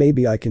 Then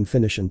maybe I can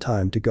finish in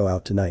time to go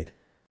out tonight.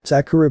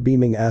 Sakura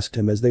beaming asked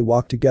him as they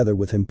walked together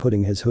with him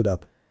putting his hood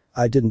up.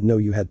 I didn't know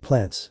you had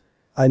plants.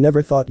 I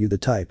never thought you the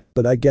type,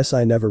 but I guess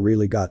I never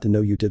really got to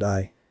know you, did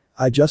I?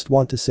 I just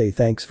want to say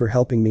thanks for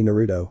helping me,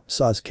 Naruto.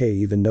 Sasuke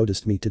even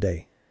noticed me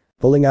today.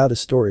 Pulling out a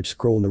storage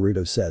scroll,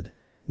 Naruto said.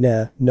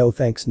 Nah, no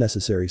thanks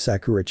necessary,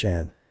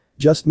 Sakura-chan.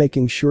 Just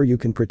making sure you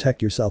can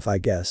protect yourself, I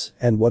guess,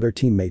 and what are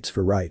teammates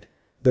for, right?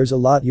 There's a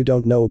lot you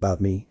don't know about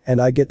me, and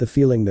I get the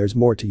feeling there's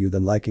more to you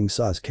than liking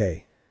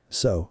Sasuke.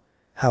 So.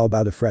 How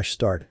about a fresh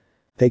start?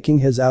 Taking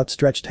his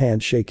outstretched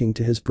hand, shaking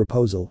to his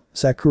proposal,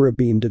 Sakura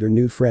beamed at her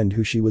new friend,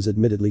 who she was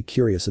admittedly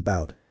curious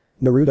about.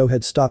 Naruto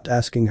had stopped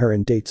asking her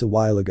on dates a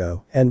while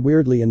ago, and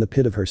weirdly in the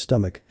pit of her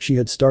stomach, she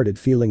had started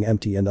feeling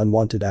empty and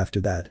unwanted after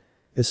that.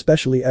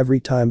 Especially every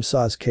time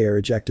Sasuke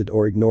rejected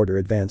or ignored her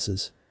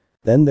advances.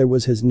 Then there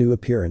was his new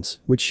appearance,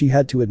 which she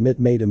had to admit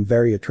made him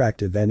very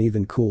attractive and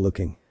even cool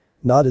looking.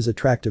 Not as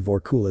attractive or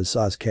cool as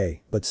Sasuke,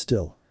 but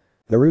still.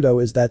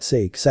 Naruto, is that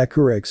sake?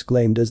 Sakura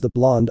exclaimed as the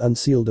blonde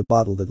unsealed a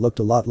bottle that looked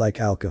a lot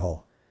like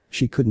alcohol.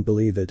 She couldn't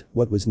believe it.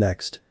 What was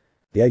next?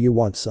 Yeah, you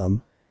want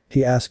some?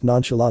 He asked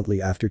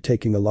nonchalantly after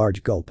taking a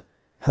large gulp.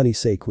 Honey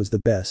sake was the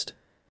best.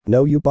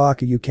 No, you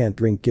baka, you can't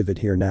drink, give it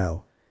here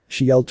now.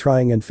 She yelled,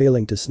 trying and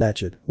failing to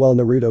snatch it, while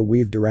Naruto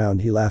weaved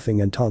around, he laughing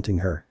and taunting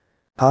her.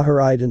 Ha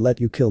her, I didn't let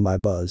you kill my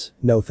buzz,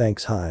 no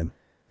thanks Haim.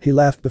 He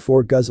laughed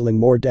before guzzling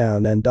more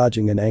down and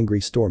dodging an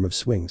angry storm of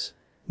swings.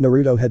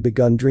 Naruto had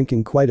begun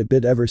drinking quite a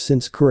bit ever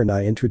since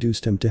Kurenai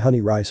introduced him to honey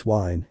rice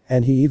wine,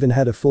 and he even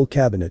had a full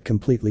cabinet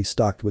completely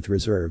stocked with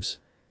reserves.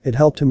 It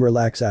helped him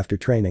relax after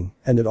training,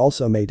 and it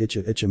also made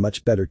Icha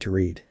much better to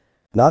read.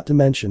 Not to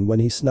mention when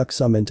he snuck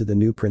some into the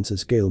new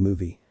Princess Gale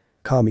movie.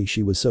 Kami,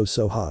 she was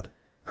so hot.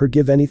 Her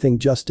give anything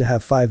just to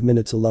have 5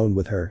 minutes alone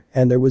with her,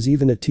 and there was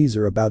even a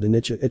teaser about an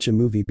Icha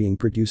movie being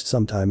produced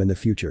sometime in the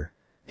future.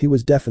 He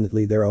was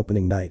definitely their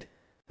opening night.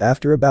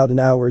 After about an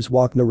hour's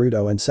walk,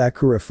 Naruto and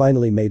Sakura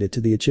finally made it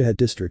to the Uchiha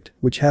district,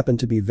 which happened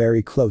to be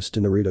very close to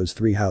Naruto's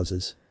 3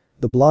 houses.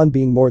 The blonde,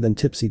 being more than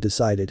tipsy,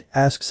 decided,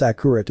 asked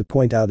Sakura to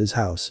point out his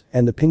house,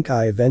 and the pink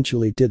eye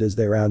eventually did as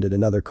they rounded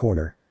another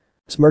corner.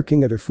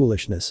 Smirking at her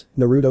foolishness,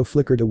 Naruto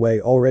flickered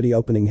away, already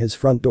opening his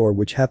front door,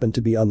 which happened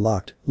to be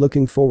unlocked,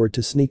 looking forward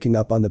to sneaking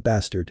up on the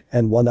bastard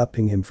and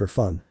one-upping him for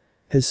fun.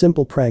 His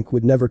simple prank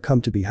would never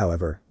come to be,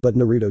 however, but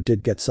Naruto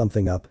did get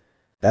something up.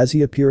 As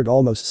he appeared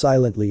almost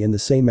silently in the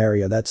same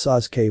area that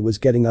Sasuke was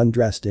getting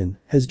undressed in,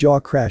 his jaw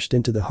crashed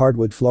into the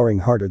hardwood flooring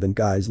harder than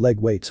guys' leg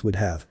weights would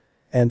have.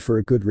 And for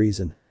a good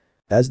reason.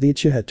 As the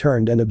Uchiha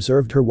turned and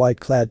observed her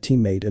white-clad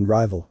teammate and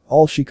rival,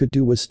 all she could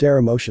do was stare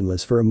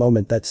emotionless for a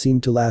moment that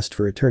seemed to last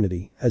for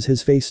eternity, as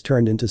his face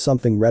turned into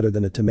something redder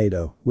than a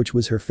tomato, which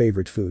was her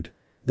favorite food.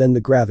 Then the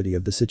gravity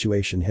of the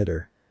situation hit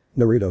her.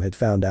 Naruto had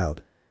found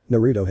out.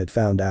 Naruto had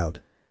found out.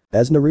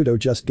 As Naruto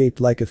just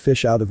gaped like a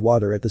fish out of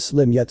water at the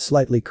slim yet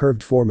slightly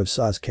curved form of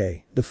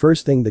Sasuke, the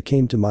first thing that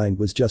came to mind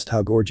was just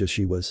how gorgeous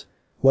she was.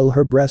 While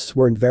her breasts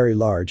weren't very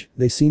large,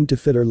 they seemed to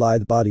fit her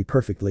lithe body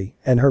perfectly,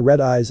 and her red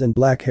eyes and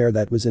black hair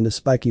that was in a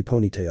spiky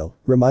ponytail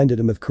reminded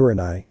him of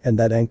Kurenai and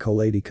that Anko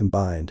lady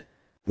combined.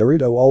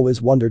 Naruto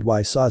always wondered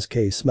why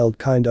Sasuke smelled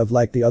kind of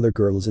like the other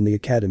girls in the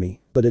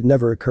academy, but it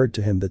never occurred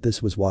to him that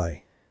this was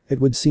why. It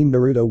would seem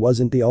Naruto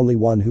wasn't the only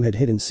one who had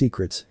hidden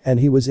secrets, and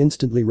he was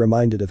instantly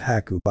reminded of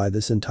Haku by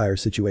this entire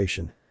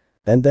situation.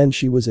 And then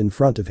she was in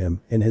front of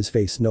him, in his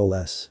face no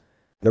less.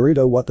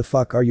 Naruto, what the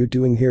fuck are you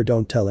doing here?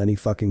 Don't tell any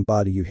fucking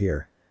body you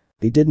hear.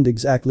 He didn't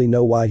exactly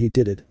know why he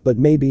did it, but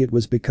maybe it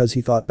was because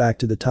he thought back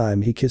to the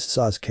time he kissed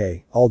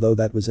Sasuke, although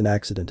that was an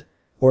accident.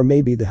 Or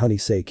maybe the honey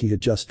sake he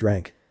had just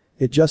drank.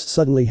 It just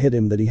suddenly hit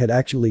him that he had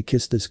actually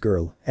kissed this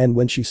girl, and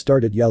when she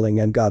started yelling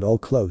and got all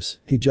close,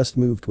 he just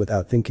moved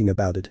without thinking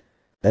about it.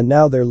 And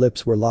now their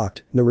lips were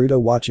locked, Naruto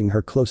watching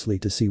her closely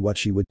to see what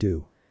she would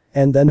do.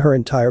 And then her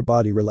entire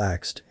body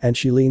relaxed, and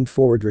she leaned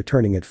forward,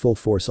 returning at full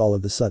force all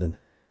of a sudden.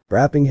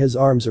 Wrapping his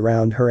arms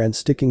around her and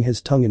sticking his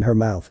tongue in her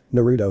mouth,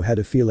 Naruto had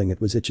a feeling it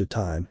was Icha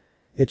time.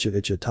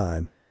 Icha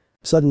time.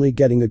 Suddenly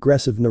getting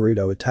aggressive,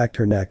 Naruto attacked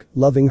her neck,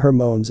 loving her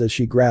moans as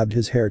she grabbed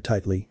his hair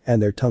tightly,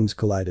 and their tongues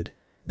collided.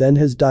 Then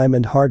his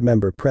diamond hard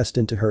member pressed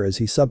into her as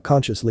he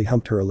subconsciously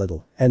humped her a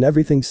little, and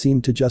everything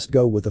seemed to just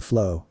go with the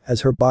flow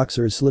as her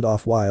boxers slid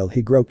off while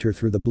he groped her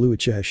through the blue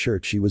Uchiha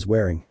shirt she was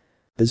wearing.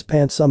 His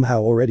pants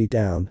somehow already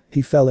down,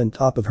 he fell on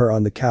top of her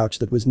on the couch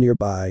that was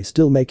nearby,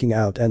 still making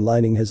out and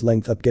lining his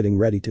length up, getting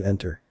ready to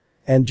enter.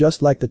 And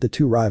just like that, the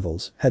two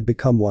rivals had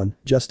become one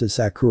just as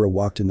Sakura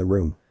walked in the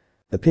room.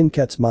 The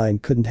Pinkette's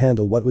mind couldn't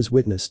handle what was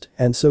witnessed,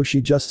 and so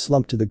she just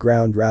slumped to the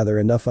ground rather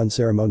enough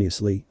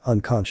unceremoniously,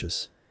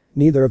 unconscious.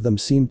 Neither of them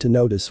seemed to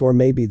notice, or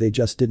maybe they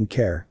just didn't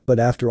care, but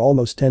after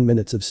almost 10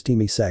 minutes of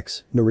steamy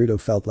sex, Naruto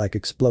felt like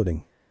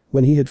exploding.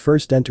 When he had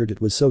first entered, it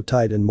was so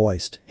tight and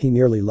moist, he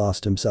nearly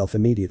lost himself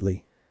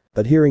immediately.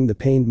 But hearing the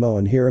pained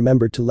moan, he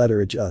remembered to let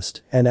her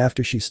adjust, and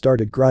after she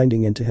started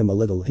grinding into him a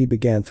little, he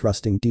began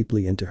thrusting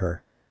deeply into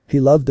her. He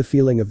loved the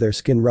feeling of their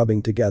skin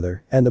rubbing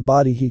together and the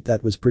body heat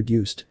that was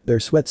produced, their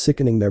sweat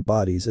sickening their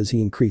bodies as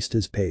he increased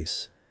his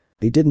pace.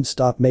 He didn't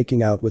stop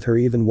making out with her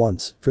even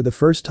once, for the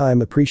first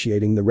time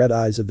appreciating the red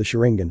eyes of the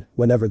Sharingan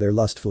whenever their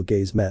lustful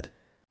gaze met.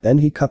 Then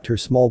he cupped her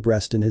small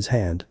breast in his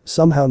hand,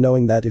 somehow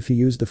knowing that if he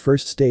used the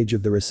first stage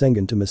of the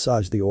Rasengan to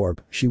massage the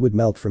orb, she would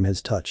melt from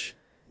his touch.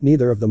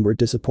 Neither of them were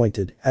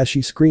disappointed as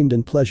she screamed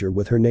in pleasure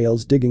with her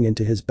nails digging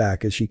into his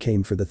back as she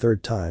came for the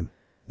third time.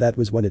 That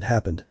was when it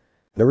happened.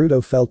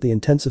 Naruto felt the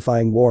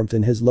intensifying warmth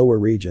in his lower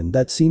region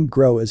that seemed to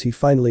grow as he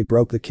finally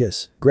broke the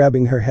kiss,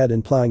 grabbing her head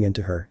and plying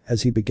into her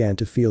as he began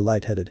to feel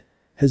lightheaded.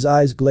 His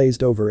eyes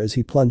glazed over as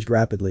he plunged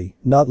rapidly,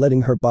 not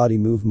letting her body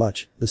move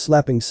much, the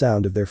slapping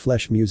sound of their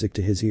flesh music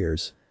to his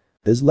ears.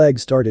 His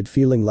legs started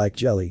feeling like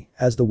jelly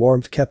as the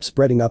warmth kept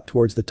spreading up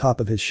towards the top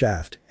of his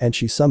shaft, and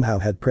she somehow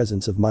had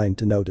presence of mind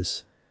to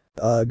notice.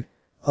 Ugh.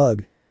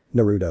 Ugh.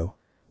 Naruto.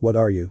 What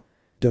are you?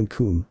 Don't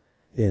come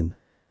in.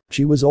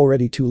 She was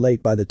already too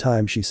late by the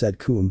time she said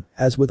 "Kum,"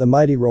 as with a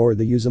mighty roar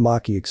the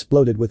Uzumaki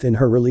exploded within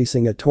her,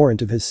 releasing a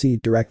torrent of his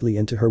seed directly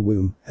into her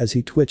womb as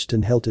he twitched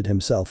and hilted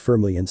himself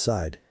firmly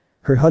inside.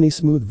 Her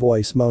honey-smooth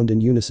voice moaned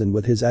in unison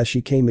with his as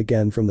she came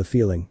again from the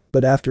feeling,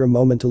 but after a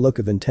moment a look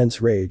of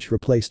intense rage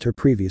replaced her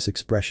previous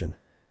expression.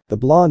 The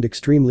blonde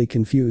extremely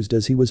confused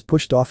as he was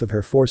pushed off of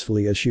her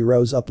forcefully as she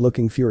rose up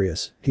looking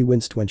furious, he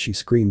winced when she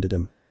screamed at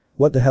him.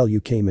 "What the hell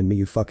you came in me,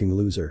 you fucking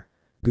loser.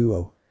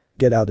 Guo.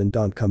 Get out and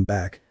don't come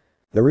back."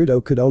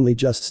 Naruto could only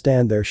just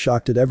stand there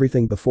shocked at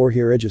everything before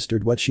he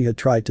registered what she had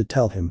tried to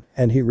tell him,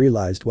 and he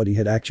realized what he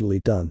had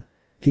actually done.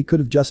 He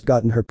could have just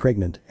gotten her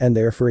pregnant and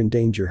therefore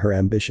endanger her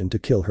ambition to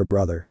kill her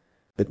brother.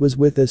 It was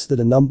with this that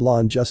a numb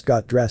blonde just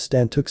got dressed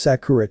and took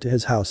Sakura to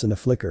his house in a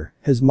flicker,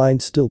 his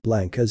mind still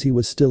blank as he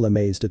was still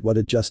amazed at what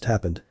had just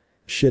happened.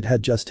 Shit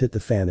had just hit the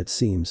fan, it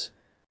seems.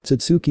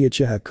 Satsuki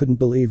Uchiha couldn't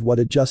believe what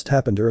had just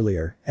happened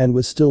earlier and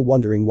was still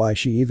wondering why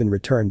she even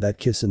returned that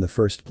kiss in the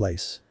first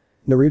place.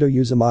 Naruto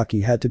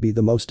Uzumaki had to be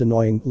the most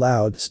annoying,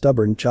 loud,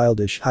 stubborn,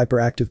 childish,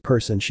 hyperactive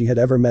person she had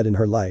ever met in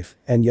her life,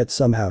 and yet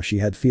somehow she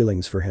had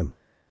feelings for him.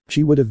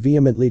 She would have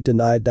vehemently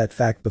denied that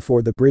fact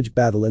before the bridge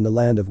battle in the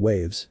Land of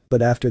Waves,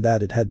 but after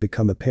that it had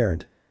become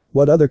apparent.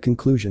 What other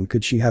conclusion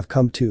could she have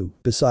come to,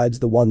 besides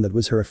the one that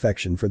was her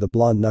affection for the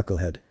blonde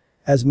knucklehead?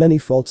 As many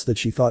faults that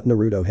she thought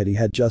Naruto had, he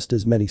had just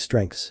as many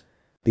strengths.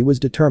 He was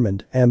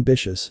determined,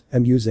 ambitious,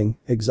 amusing,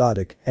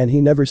 exotic, and he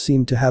never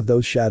seemed to have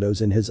those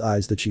shadows in his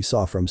eyes that she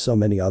saw from so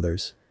many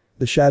others.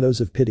 The shadows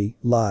of pity,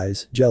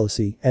 lies,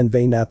 jealousy, and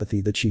vain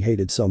apathy that she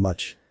hated so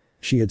much.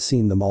 She had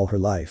seen them all her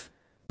life.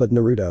 But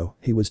Naruto,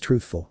 he was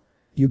truthful.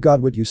 You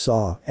got what you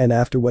saw, and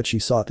after what she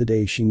saw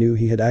today she knew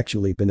he had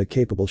actually been a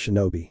capable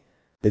shinobi.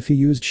 If he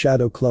used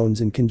shadow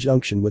clones in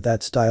conjunction with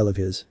that style of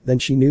his, then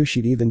she knew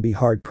she'd even be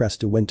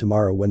hard-pressed to win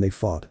tomorrow when they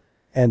fought.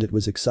 And it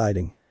was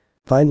exciting.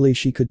 Finally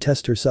she could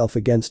test herself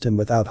against him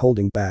without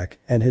holding back,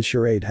 and his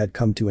charade had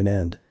come to an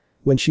end.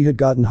 When she had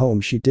gotten home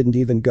she didn't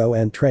even go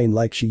and train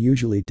like she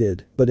usually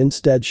did, but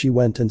instead she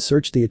went and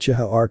searched the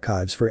Uchiha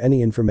archives for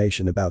any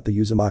information about the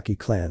Uzumaki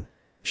clan.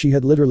 She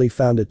had literally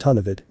found a ton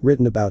of it,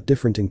 written about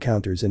different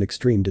encounters in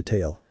extreme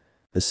detail.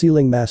 The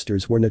Sealing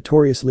Masters were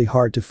notoriously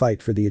hard to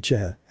fight for the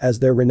Uchiha, as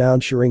their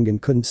renowned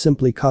Sharingan couldn't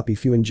simply copy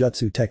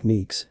Fuinjutsu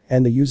techniques,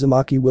 and the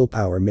Uzumaki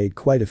willpower made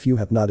quite a few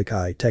Hypnotic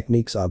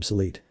techniques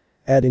obsolete.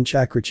 Add in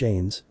chakra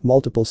chains,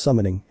 multiple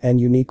summoning, and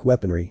unique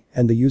weaponry,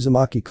 and the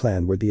Uzumaki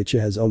clan were the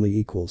Uchiha's only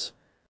equals.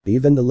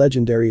 Even the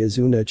legendary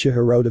Izuna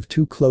Uchiha wrote of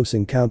 2 close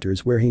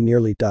encounters where he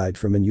nearly died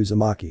from an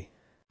Uzumaki.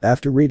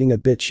 After reading a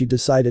bit she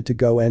decided to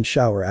go and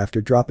shower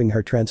after dropping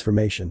her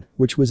transformation,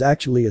 which was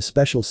actually a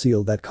special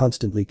seal that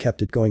constantly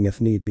kept it going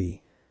if need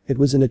be. It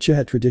was an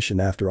Uchiha tradition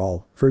after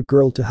all, for a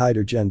girl to hide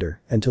her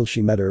gender until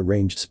she met her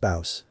arranged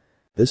spouse.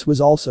 This was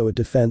also a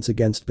defense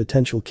against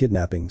potential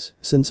kidnappings,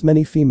 since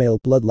many female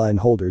bloodline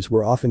holders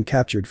were often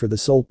captured for the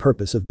sole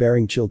purpose of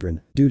bearing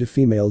children, due to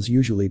females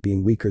usually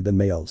being weaker than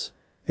males.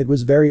 It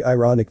was very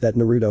ironic that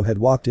Naruto had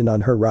walked in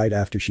on her right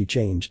after she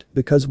changed,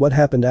 because what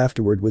happened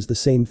afterward was the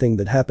same thing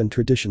that happened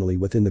traditionally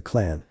within the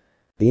clan.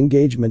 The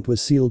engagement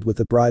was sealed with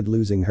the bride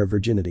losing her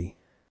virginity.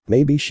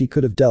 Maybe she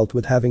could have dealt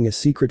with having a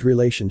secret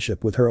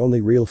relationship with her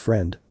only real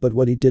friend, but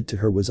what he did to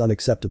her was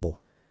unacceptable.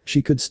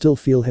 She could still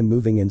feel him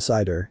moving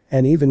inside her,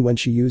 and even when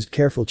she used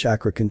careful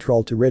chakra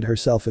control to rid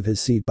herself of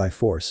his seed by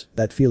force,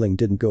 that feeling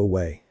didn't go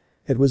away.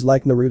 It was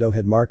like Naruto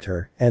had marked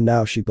her, and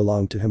now she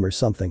belonged to him or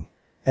something.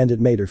 And it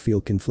made her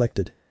feel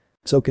conflicted.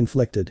 So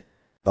conflicted.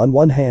 On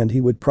one hand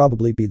he would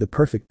probably be the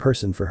perfect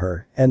person for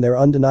her, and their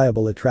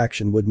undeniable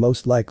attraction would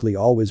most likely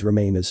always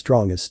remain as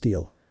strong as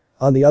steel.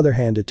 On the other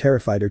hand, it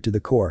terrified her to the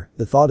core,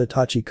 the thought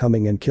Itachi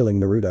coming and killing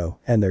Naruto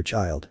and their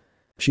child.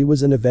 She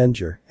was an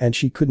avenger, and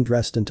she couldn't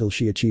rest until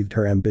she achieved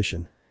her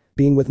ambition.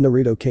 Being with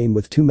Naruto came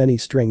with too many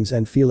strings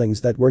and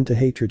feelings that weren't a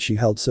hatred she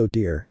held so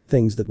dear,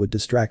 things that would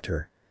distract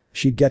her.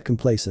 She'd get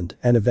complacent,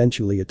 and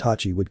eventually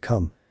Itachi would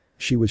come.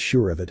 She was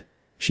sure of it.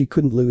 She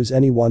couldn't lose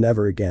anyone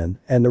ever again,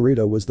 and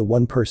Naruto was the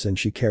one person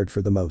she cared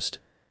for the most.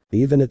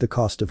 Even at the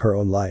cost of her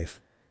own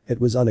life.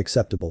 It was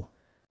unacceptable.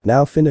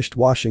 Now finished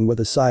washing with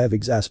a sigh of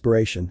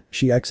exasperation,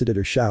 she exited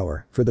her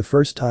shower, for the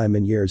first time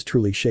in years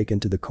truly shaken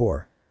to the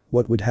core.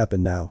 What would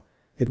happen now?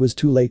 It was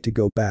too late to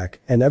go back,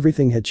 and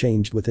everything had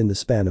changed within the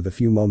span of a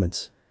few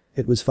moments.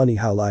 It was funny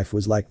how life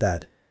was like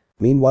that.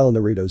 Meanwhile,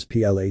 Naruto's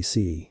place.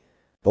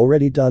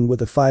 Already done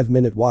with a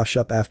 5-minute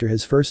wash-up after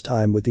his first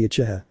time with the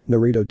Uchiha,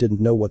 Naruto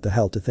didn't know what the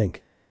hell to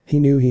think. He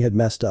knew he had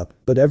messed up,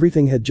 but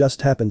everything had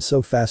just happened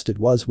so fast. It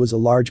was a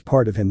large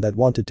part of him that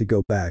wanted to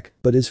go back,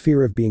 but his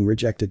fear of being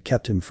rejected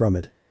kept him from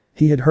it.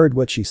 He had heard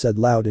what she said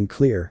loud and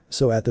clear,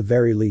 so at the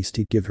very least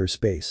he'd give her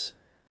space.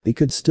 He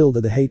could still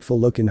the hateful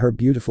look in her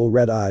beautiful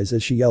red eyes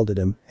as she yelled at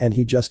him, and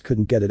he just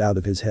couldn't get it out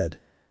of his head.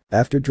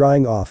 After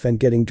drying off and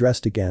getting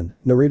dressed again,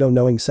 Naruto,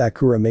 knowing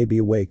Sakura may be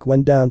awake,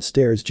 went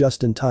downstairs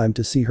just in time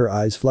to see her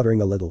eyes fluttering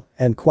a little,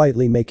 and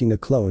quietly making a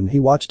clone he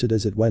watched it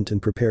as it went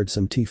and prepared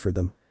some tea for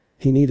them.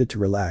 He needed to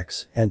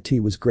relax, and tea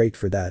was great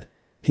for that.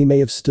 He may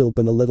have still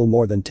been a little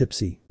more than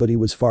tipsy, but he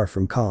was far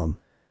from calm.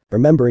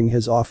 Remembering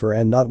his offer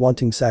and not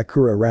wanting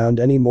Sakura around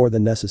any more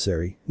than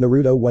necessary,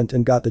 Naruto went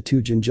and got the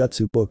 2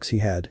 Fuinjutsu books he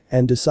had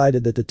and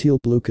decided that the teal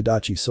blue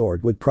Kadachi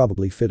sword would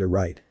probably fit her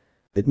right.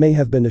 It may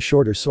have been a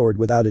shorter sword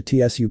without a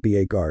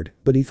TSUPA guard,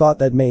 but he thought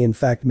that may in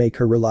fact make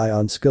her rely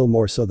on skill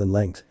more so than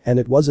length, and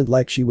it wasn't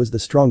like she was the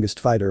strongest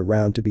fighter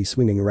around to be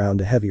swinging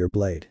around a heavier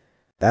blade.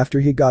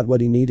 After he got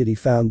what he needed, he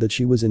found that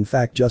she was in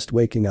fact just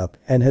waking up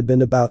and had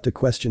been about to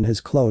question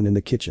his clone in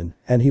the kitchen,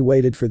 and he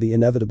waited for the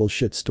inevitable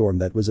shitstorm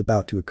that was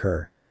about to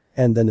occur.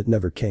 And then it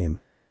never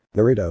came.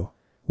 Naruto.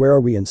 Where are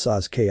we? In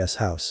Sasuke's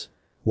house?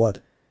 What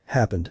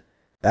happened?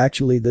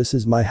 Actually, this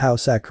is my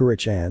house,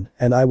 Sakura-chan,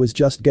 and I was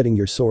just getting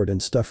your sword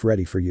and stuff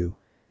ready for you.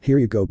 Here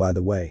you go, by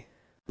the way.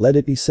 Let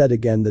it be said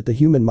again that the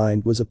human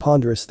mind was a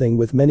ponderous thing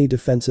with many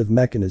defensive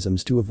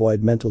mechanisms to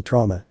avoid mental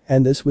trauma,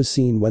 and this was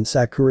seen when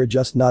Sakura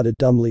just nodded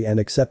dumbly and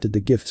accepted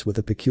the gifts with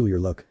a peculiar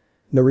look.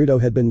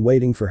 Naruto had been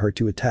waiting for her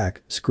to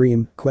attack,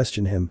 scream,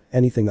 question him,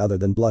 anything other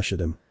than blush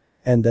at him.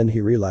 And then he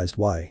realized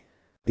why.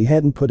 He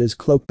hadn't put his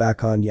cloak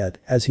back on yet,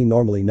 as he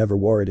normally never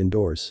wore it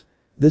indoors.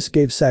 This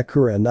gave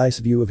Sakura a nice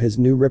view of his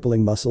new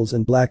rippling muscles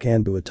and black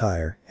Anbu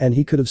attire, and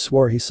he could have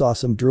swore he saw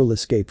some drool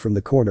escape from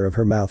the corner of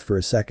her mouth for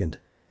a second.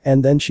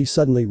 And then she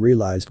suddenly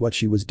realized what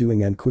she was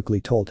doing and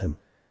quickly told him.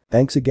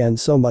 Thanks again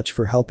so much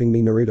for helping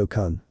me,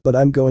 Naruto-kun, but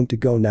I'm going to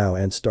go now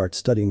and start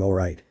studying,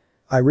 alright?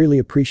 I really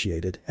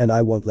appreciate it, and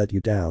I won't let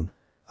you down.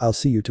 I'll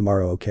see you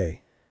tomorrow,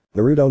 okay?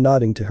 Naruto,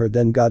 nodding to her,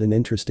 then got an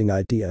interesting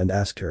idea and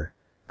asked her.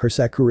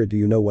 Sakura, do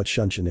you know what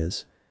Shunshin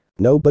is?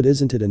 No, but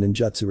isn't it a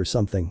ninjutsu or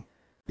something?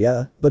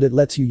 Yeah, but it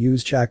lets you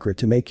use chakra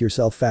to make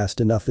yourself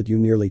fast enough that you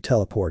nearly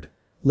teleport.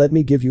 Let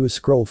me give you a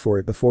scroll for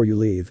it before you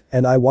leave,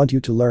 and I want you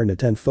to learn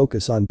it and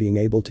focus on being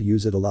able to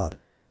use it a lot.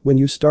 When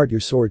you start your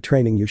sword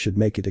training, you should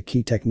make it a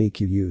key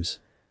technique you use.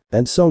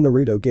 And so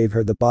Naruto gave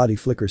her the body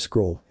flicker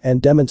scroll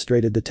and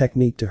demonstrated the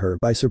technique to her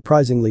by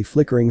surprisingly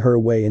flickering her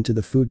way into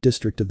the food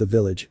district of the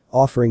village,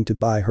 offering to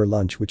buy her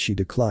lunch, which she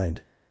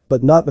declined.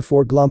 But not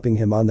before glomping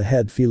him on the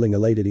head. Feeling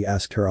elated, he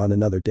asked her on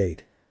another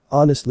date.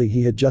 Honestly,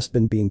 he had just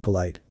been being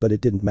polite, but it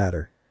didn't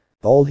matter.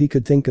 All he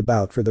could think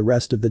about for the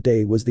rest of the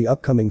day was the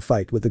upcoming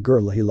fight with the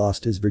girl he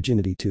lost his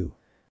virginity to.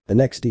 The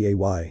next day.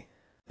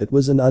 It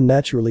was an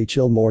unnaturally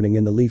chill morning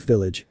in the Leaf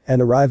Village,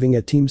 and arriving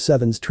at Team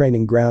 7's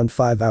training ground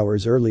 5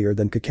 hours earlier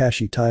than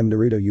Kakashi time,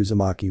 Naruto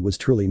Uzumaki was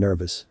truly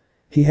nervous.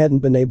 He hadn't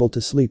been able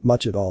to sleep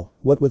much at all,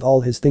 what with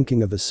all his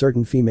thinking of a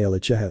certain female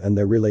Uchiha and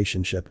their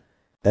relationship.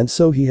 And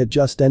so he had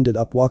just ended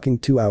up walking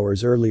 2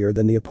 hours earlier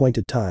than the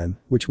appointed time,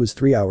 which was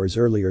 3 hours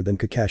earlier than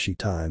Kakashi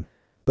time.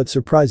 But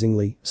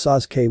surprisingly,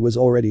 Sasuke was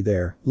already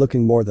there,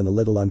 looking more than a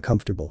little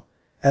uncomfortable.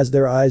 As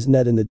their eyes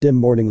met in the dim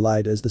morning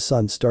light as the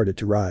sun started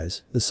to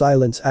rise, the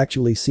silence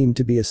actually seemed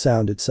to be a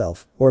sound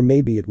itself, or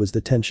maybe it was the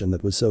tension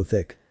that was so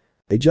thick.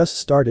 They just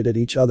stared at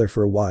each other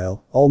for a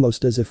while,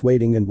 almost as if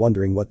waiting and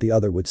wondering what the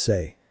other would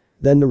say.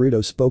 Then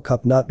Naruto spoke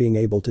up, not being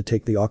able to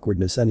take the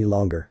awkwardness any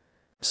longer.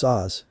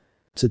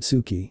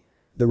 Satsuki.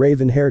 The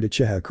raven-haired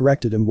Uchiha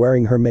corrected him,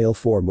 wearing her male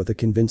form with a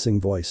convincing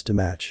voice to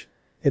match.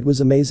 It was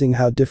amazing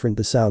how different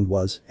the sound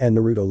was, and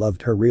Naruto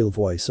loved her real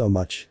voice so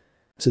much.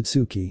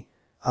 Satsuki.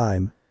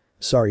 I'm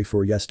sorry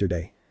for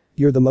yesterday.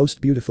 You're the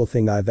most beautiful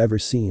thing I've ever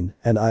seen,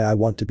 and I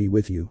want to be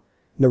with you.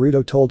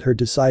 Naruto told her,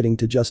 deciding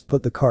to just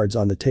put the cards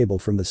on the table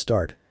from the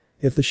start.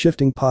 If the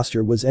shifting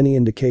posture was any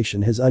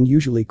indication, his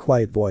unusually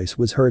quiet voice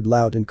was heard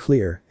loud and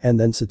clear, and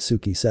then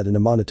Satsuki said in a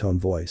monotone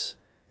voice.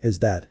 Is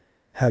that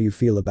how you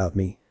feel about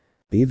me?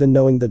 Even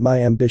knowing that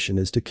my ambition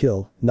is to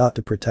kill, not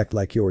to protect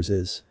like yours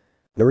is.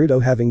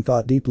 Naruto, having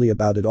thought deeply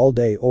about it all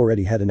day,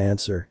 already had an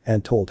answer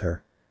and told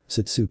her.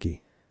 Satsuki.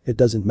 It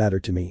doesn't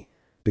matter to me.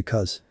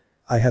 Because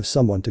I have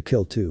someone to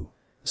kill too.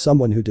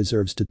 Someone who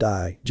deserves to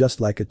die, just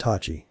like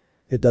Itachi.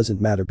 It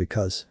doesn't matter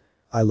because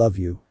I love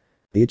you.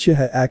 The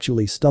Uchiha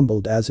actually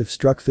stumbled as if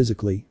struck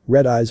physically,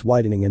 red eyes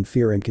widening in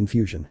fear and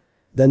confusion.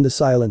 Then the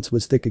silence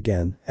was thick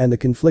again, and the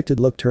conflicted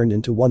look turned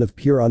into one of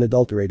pure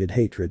unadulterated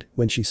hatred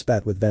when she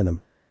spat with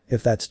venom.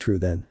 If that's true,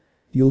 then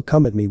you'll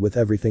come at me with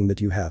everything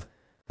that you have.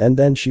 And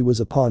then she was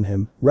upon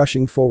him,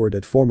 rushing forward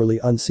at formerly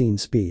unseen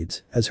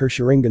speeds as her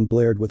Sharingan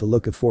blared with a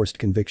look of forced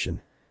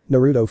conviction.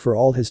 Naruto, for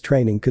all his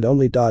training, could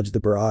only dodge the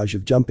barrage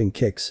of jumping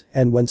kicks,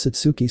 and when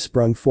Satsuki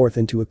sprung forth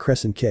into a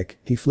crescent kick,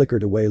 he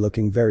flickered away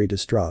looking very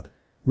distraught.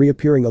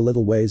 Reappearing a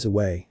little ways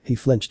away, he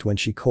flinched when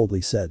she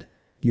coldly said.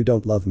 You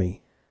don't love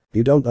me.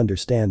 You don't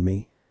understand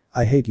me.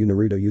 I hate you,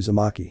 Naruto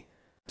Uzumaki.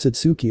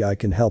 Satsuki, I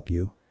can help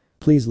you.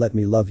 Please let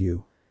me love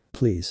you.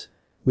 Please.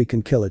 We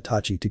can kill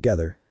Itachi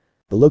together.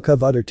 The look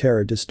of utter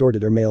terror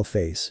distorted her male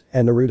face,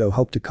 and Naruto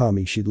hoped to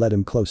Kami she'd let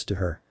him close to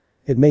her.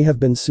 It may have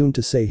been soon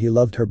to say he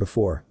loved her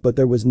before, but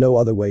there was no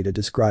other way to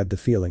describe the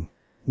feeling.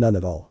 None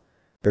at all.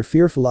 Her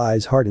fearful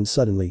eyes hardened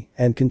suddenly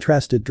and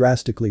contrasted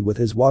drastically with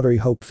his watery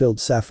hope-filled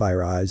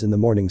sapphire eyes in the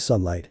morning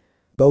sunlight.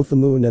 Both the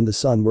moon and the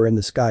sun were in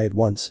the sky at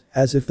once,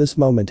 as if this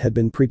moment had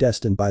been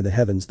predestined by the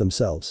heavens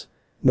themselves.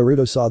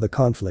 Naruto saw the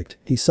conflict,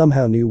 he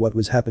somehow knew what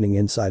was happening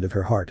inside of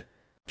her heart.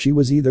 She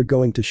was either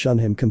going to shun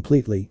him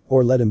completely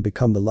or let him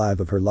become the life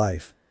of her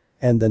life.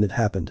 And then it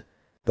happened.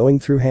 Going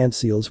through hand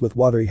seals with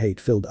watery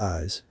hate-filled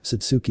eyes,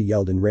 Satsuki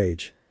yelled in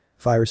rage.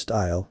 Fire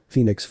style,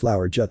 Phoenix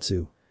Flower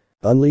Jutsu.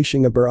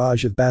 Unleashing a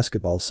barrage of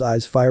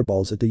basketball-sized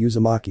fireballs at the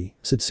Uzumaki,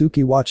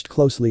 Satsuki watched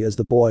closely as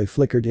the boy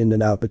flickered in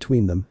and out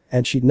between them,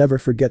 and she'd never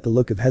forget the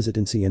look of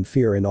hesitancy and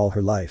fear in all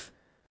her life.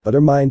 But her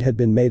mind had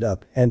been made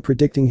up, and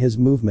predicting his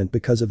movement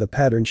because of a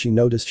pattern she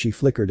noticed, she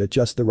flickered at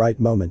just the right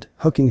moment,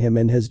 hooking him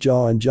in his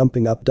jaw and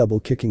jumping up, double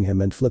kicking him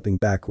and flipping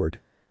backward.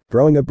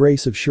 Throwing a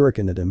brace of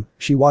shuriken at him,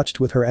 she watched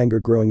with her anger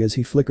growing as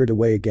he flickered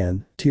away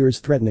again, tears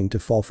threatening to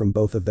fall from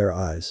both of their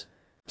eyes.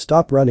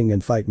 Stop running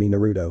and fight me,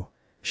 Naruto.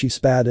 She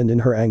spat, and in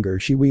her anger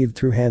she weaved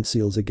through hand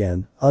seals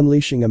again,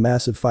 unleashing a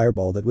massive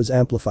fireball that was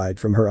amplified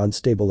from her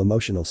unstable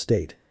emotional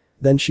state.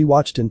 Then she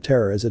watched in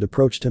terror as it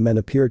approached him and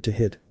appeared to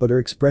hit, but her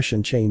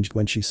expression changed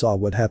when she saw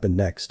what happened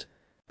next.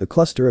 The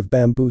cluster of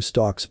bamboo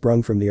stalks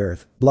sprung from the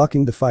earth,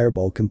 blocking the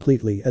fireball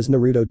completely as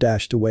Naruto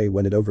dashed away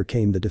when it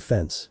overcame the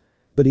defense.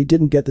 But he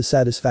didn't get the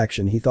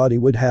satisfaction he thought he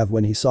would have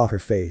when he saw her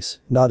face,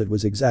 not, it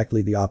was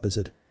exactly the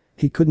opposite.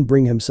 He couldn't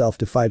bring himself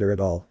to fight her at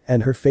all,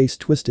 and her face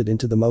twisted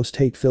into the most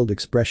hate-filled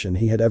expression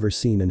he had ever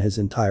seen in his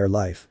entire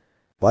life.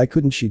 Why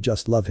couldn't she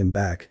just love him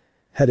back?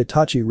 Had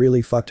Itachi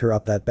really fucked her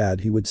up that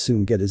bad, he would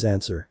soon get his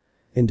answer.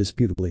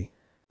 Indisputably.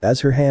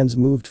 As her hands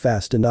moved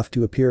fast enough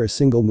to appear a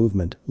single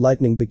movement,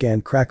 lightning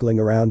began crackling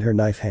around her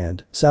knife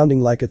hand,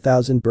 sounding like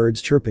 1,000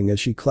 birds chirping as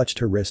she clutched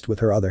her wrist with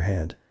her other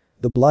hand.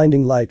 The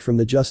blinding light from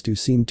the Jutsu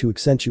seemed to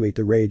accentuate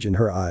the rage in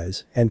her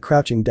eyes, and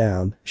crouching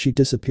down, she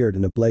disappeared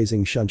in a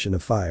blazing shuncheon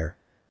of fire.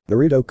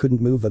 Naruto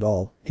couldn't move at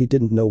all, he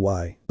didn't know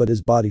why, but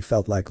his body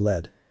felt like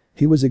lead.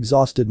 He was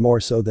exhausted, more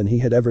so than he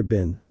had ever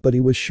been, but he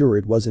was sure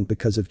it wasn't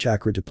because of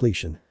chakra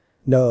depletion.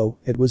 No,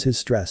 it was his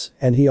stress,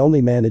 and he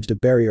only managed a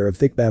barrier of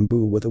thick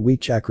bamboo with a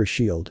weak chakra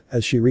shield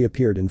as she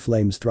reappeared in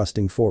flames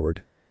thrusting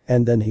forward.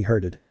 And then he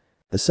heard it.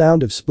 The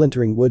sound of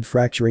splintering wood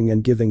fracturing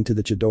and giving to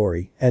the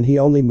Chidori, and he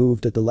only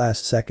moved at the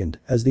last second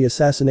as the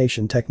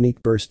assassination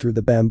technique burst through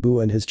the bamboo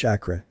and his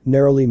chakra,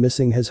 narrowly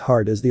missing his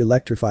heart as the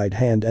electrified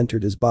hand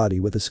entered his body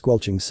with a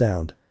squelching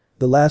sound.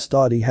 The last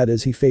thought he had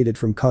as he faded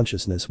from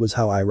consciousness was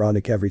how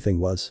ironic everything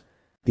was.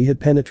 He had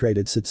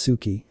penetrated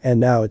Satsuki, and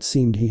now it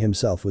seemed he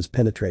himself was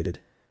penetrated.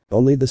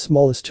 Only the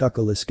smallest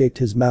chuckle escaped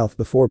his mouth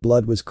before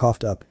blood was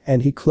coughed up,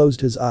 and he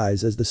closed his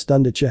eyes as the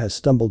stunned Uchiha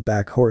stumbled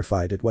back,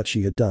 horrified at what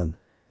she had done.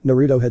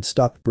 Naruto had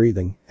stopped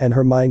breathing, and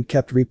her mind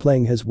kept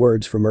replaying his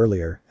words from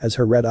earlier as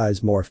her red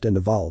eyes morphed and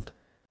evolved.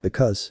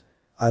 Because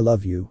I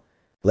love you.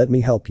 Let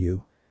me help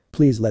you.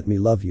 Please let me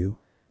love you.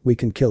 We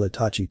can kill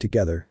Itachi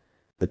together.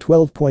 The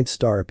 12-point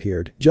star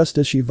appeared just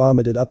as she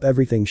vomited up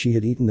everything she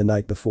had eaten the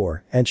night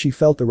before, and she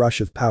felt the rush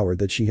of power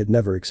that she had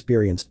never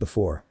experienced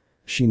before.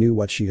 She knew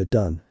what she had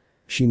done.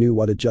 She knew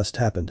what had just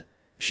happened.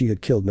 She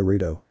had killed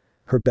Naruto.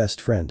 Her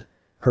best friend.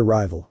 Her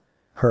rival.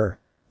 Her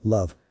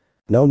love.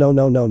 No, no,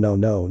 no, no, no,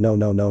 no, no,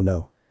 no, no,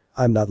 no.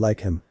 I'm not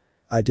like him.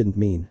 I didn't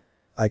mean.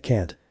 I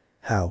can't.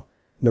 How?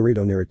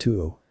 Naruto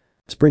Naruto.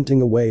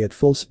 Sprinting away at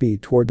full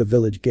speed toward the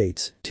village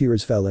gates,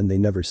 tears fell and they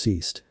never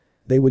ceased.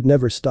 They would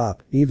never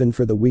stop, even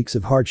for the weeks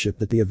of hardship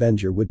that the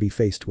Avenger would be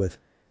faced with.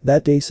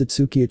 That day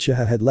Satsuki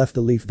Uchiha had left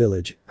the Leaf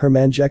Village, her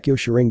Mangekyo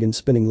Sharingan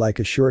spinning like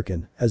a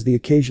shuriken as the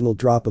occasional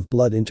drop of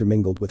blood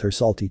intermingled with her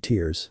salty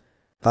tears.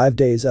 5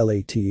 days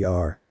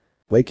later.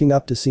 Waking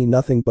up to see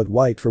nothing but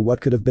white for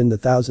what could have been the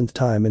thousandth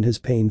time in his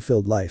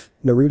pain-filled life,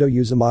 Naruto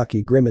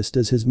Uzumaki grimaced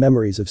as his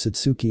memories of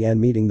Satsuki and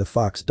meeting the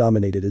fox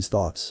dominated his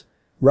thoughts.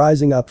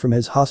 Rising up from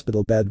his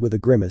hospital bed with a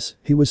grimace,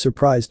 he was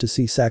surprised to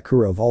see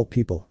Sakura of all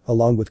people,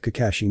 along with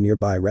Kakashi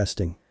nearby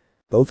resting.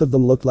 Both of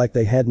them looked like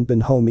they hadn't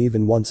been home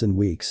even once in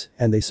weeks,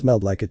 and they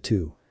smelled like it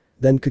too.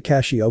 Then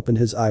Kakashi opened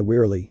his eye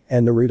wearily,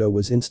 and Naruto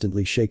was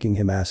instantly shaking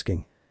him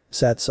asking.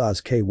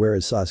 Sasuke, where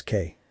is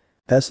Sasuke?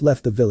 S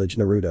left the village,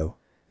 Naruto.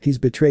 He's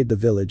betrayed the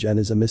village and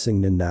is a missing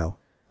nin now.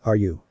 Are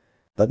you?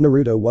 But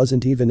Naruto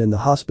wasn't even in the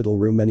hospital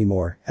room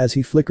anymore as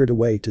he flickered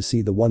away to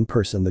see the one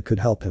person that could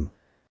help him.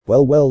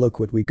 Well, look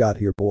what we got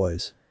here,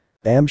 boys.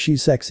 Damn,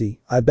 she's sexy.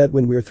 I bet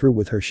when we're through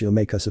with her she'll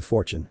make us a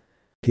fortune.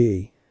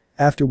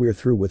 After we're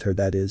through with her,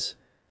 that is.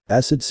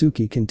 As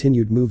Satsuki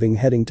continued moving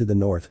heading to the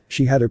north,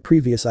 she had her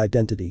previous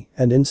identity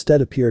and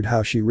instead appeared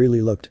how she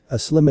really looked, a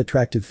slim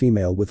attractive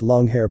female with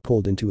long hair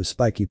pulled into a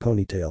spiky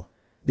ponytail.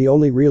 The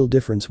only real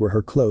difference were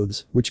her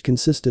clothes, which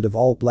consisted of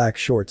all black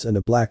shorts and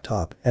a black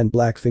top and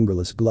black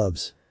fingerless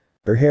gloves.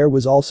 Her hair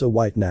was also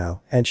white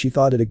now, and she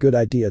thought it a good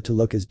idea to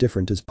look as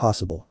different as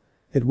possible.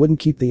 It wouldn't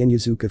keep the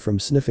Inuzuka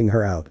from sniffing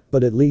her out,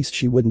 but at least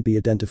she wouldn't be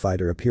identified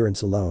her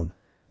appearance alone.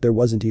 There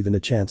wasn't even a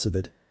chance of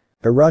it.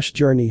 Her rush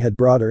journey had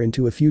brought her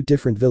into a few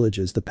different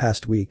villages the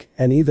past week,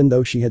 and even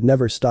though she had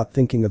never stopped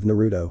thinking of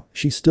Naruto,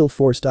 she still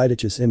forced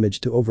Itachi's image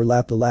to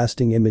overlap the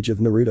lasting image of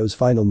Naruto's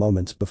final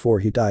moments before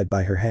he died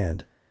by her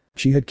hand.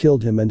 She had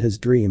killed him and his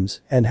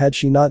dreams, and had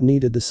she not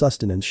needed the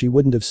sustenance she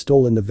wouldn't have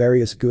stolen the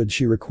various goods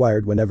she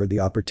required whenever the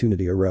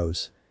opportunity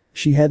arose.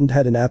 She hadn't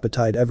had an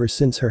appetite ever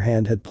since her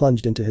hand had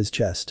plunged into his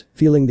chest,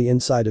 feeling the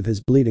inside of his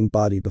bleeding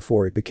body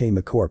before it became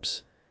a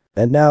corpse.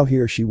 And now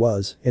here she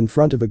was, in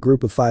front of a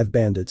group of 5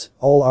 bandits,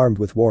 all armed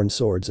with worn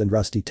swords and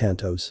rusty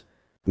tantos.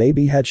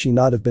 Maybe had she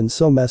not have been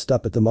so messed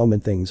up at the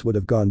moment things would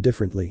have gone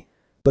differently.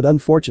 But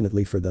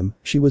unfortunately for them,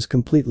 she was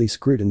completely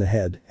screwed in the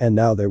head and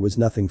now there was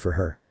nothing for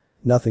her.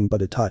 Nothing but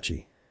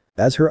Itachi.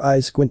 As her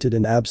eyes squinted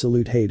in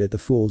absolute hate at the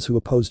fools who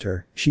opposed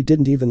her, she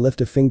didn't even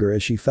lift a finger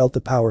as she felt the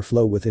power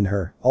flow within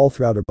her, all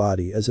throughout her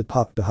body as it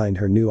popped behind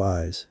her new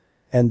eyes.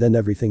 And then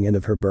everything in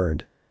of her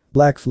burned.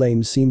 Black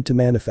flames seemed to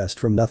manifest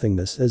from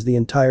nothingness as the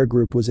entire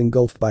group was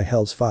engulfed by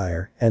hell's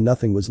fire and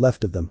nothing was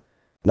left of them.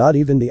 Not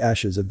even the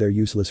ashes of their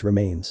useless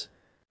remains.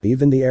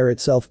 Even the air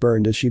itself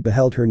burned as she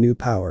beheld her new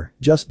power,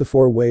 just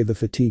before a wave of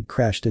fatigue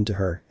crashed into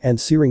her and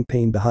searing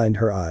pain behind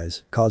her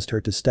eyes caused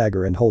her to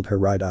stagger and hold her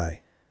right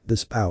eye.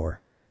 This power.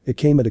 It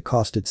came at a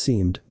cost it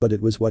seemed, but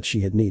it was what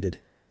she had needed.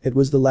 It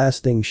was the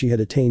last thing she had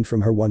attained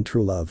from her one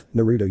true love,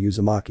 Naruto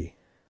Uzumaki.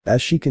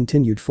 As she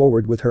continued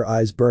forward with her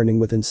eyes burning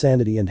with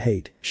insanity and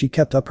hate, she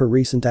kept up her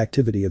recent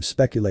activity of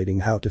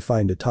speculating how to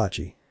find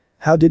Itachi.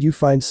 How did you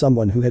find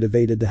someone who had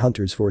evaded the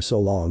hunters for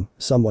so long,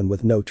 someone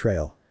with no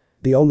trail?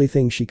 The only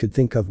thing she could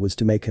think of was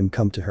to make him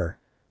come to her.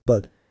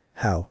 But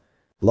how?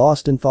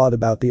 Lost in thought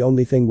about the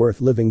only thing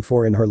worth living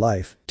for in her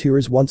life,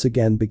 tears once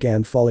again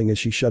began falling as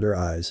she shut her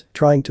eyes,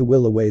 trying to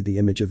will away the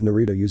image of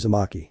Naruto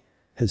Uzumaki.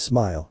 His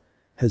smile.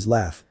 His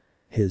laugh.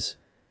 His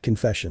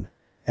confession.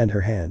 And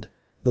her hand.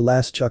 The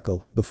last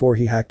chuckle, before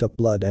he hacked up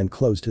blood and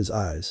closed his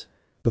eyes.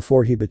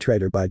 Before he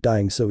betrayed her by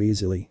dying so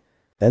easily.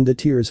 And the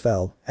tears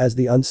fell, as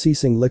the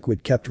unceasing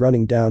liquid kept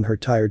running down her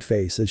tired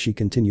face as she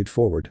continued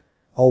forward.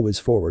 Always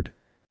forward.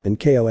 In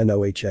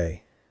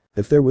KONOHA.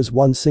 If there was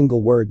one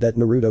single word that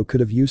Naruto could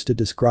have used to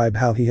describe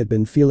how he had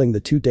been feeling the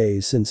 2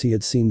 days since he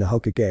had seen the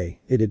Hokage,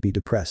 it'd be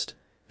depressed.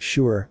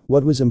 Sure,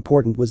 what was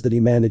important was that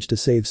he managed to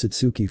save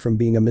Satsuki from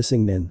being a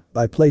missing nin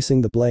by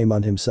placing the blame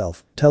on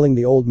himself, telling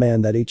the old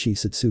man that Ichi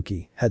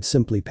Satsuki had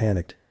simply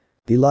panicked.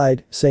 He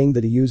lied, saying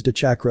that he used a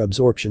chakra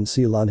absorption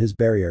seal on his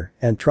barrier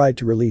and tried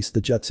to release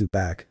the jutsu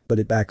back, but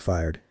it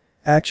backfired.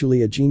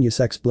 Actually a genius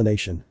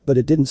explanation, but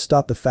it didn't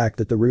stop the fact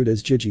that the root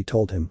as Jiji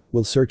told him,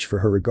 will search for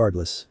her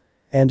regardless.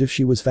 And if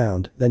she was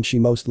found, then she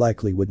most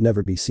likely would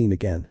never be seen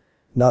again.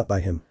 Not by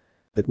him.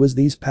 It was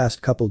these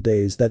past couple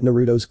days that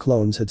Naruto's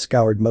clones had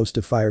scoured most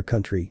of Fire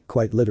Country,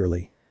 quite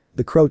literally.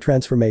 The crow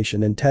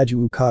transformation and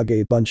Taju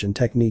Ukage Bunshin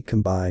technique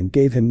combined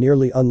gave him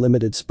nearly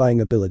unlimited spying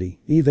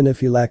ability, even if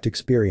he lacked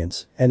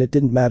experience, and it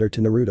didn't matter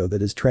to Naruto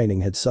that his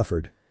training had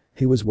suffered.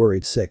 He was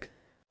worried sick.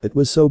 It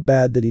was so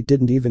bad that he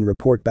didn't even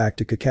report back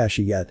to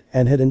Kakashi yet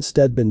and had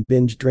instead been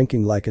binge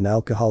drinking like an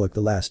alcoholic the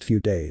last few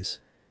days.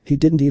 He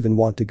didn't even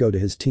want to go to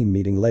his team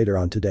meeting later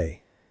on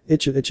today.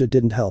 Icha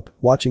didn't help,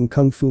 watching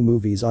kung fu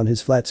movies on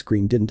his flat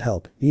screen didn't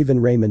help,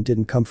 even ramen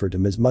didn't comfort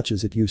him as much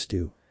as it used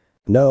to.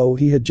 No,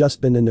 he had just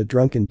been in a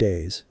drunken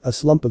daze, a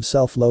slump of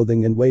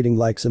self-loathing and waiting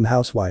like some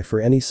housewife for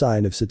any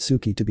sign of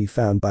Satsuki to be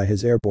found by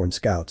his airborne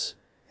scouts.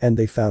 And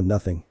they found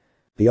nothing.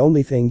 The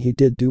only thing he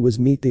did do was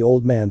meet the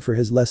old man for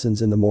his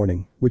lessons in the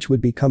morning, which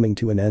would be coming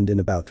to an end in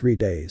about 3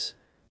 days.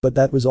 But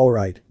that was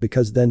alright,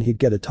 because then he'd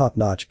get a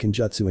top-notch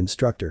Kenjutsu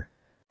instructor.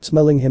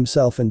 Smelling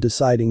himself and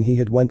deciding he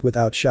had went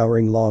without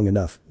showering long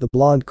enough, the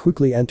blonde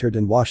quickly entered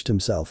and washed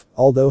himself,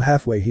 although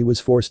halfway he was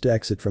forced to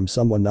exit from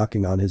someone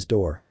knocking on his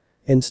door.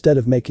 Instead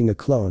of making a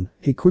clone,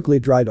 he quickly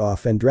dried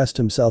off and dressed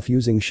himself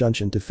using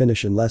Shunshin to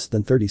finish in less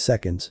than 30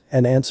 seconds,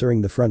 and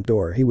answering the front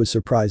door he was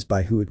surprised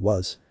by who it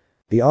was.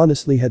 He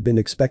honestly had been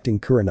expecting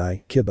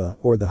Kurenai, Kiba,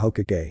 or the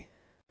Hokage.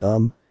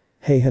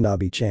 Hey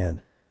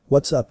Hanabi-chan.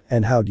 What's up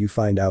and how'd you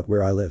find out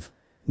where I live?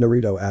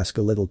 Naruto asked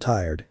a little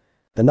tired.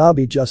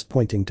 Hanabi just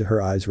pointing to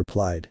her eyes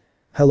replied.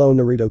 Hello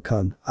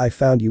Naruto-kun, I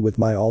found you with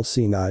my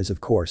all-seeing eyes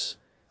of course.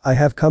 I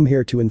have come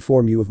here to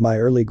inform you of my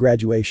early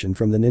graduation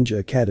from the Ninja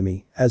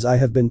Academy, as I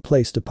have been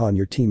placed upon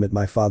your team at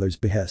my father's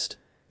behest.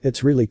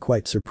 It's really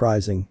quite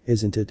surprising,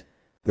 isn't it?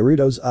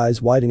 Naruto's eyes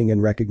widening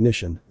in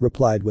recognition,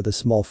 replied with a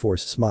small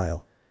forced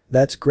smile.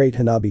 That's great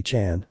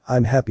Hanabi-chan,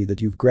 I'm happy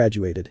that you've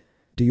graduated.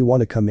 Do you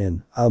want to come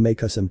in, I'll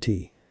make us some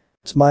tea.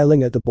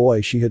 Smiling at the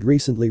boy she had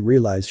recently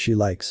realized she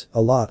likes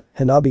a lot,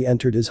 Hanabi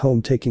entered his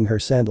home taking her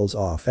sandals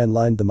off and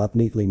lined them up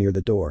neatly near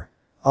the door.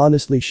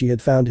 Honestly she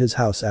had found his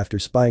house after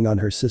spying on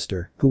her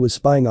sister, who was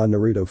spying on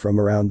Naruto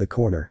from around the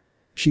corner.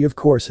 She of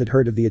course had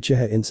heard of the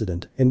Uchiha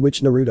incident, in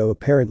which Naruto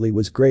apparently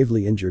was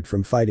gravely injured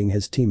from fighting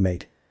his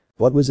teammate.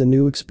 What was a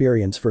new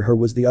experience for her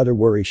was the utter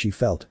worry she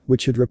felt,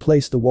 which had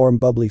replaced the warm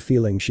bubbly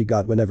feeling she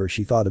got whenever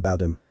she thought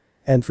about him.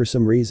 And for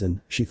some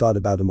reason, she thought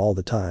about him all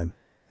the time.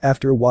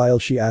 After a while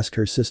she asked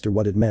her sister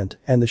what it meant,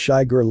 and the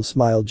shy girl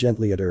smiled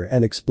gently at her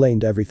and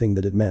explained everything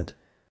that it meant.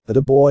 That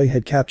a boy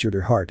had captured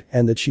her heart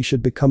and that she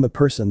should become a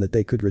person that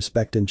they could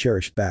respect and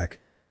cherish back.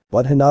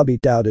 What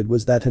Hanabi doubted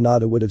was that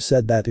Hinata would have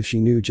said that if she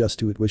knew just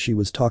who it was she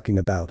was talking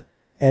about.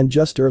 And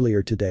just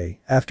earlier today,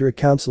 after a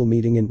council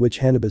meeting in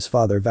which Hanabi's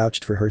father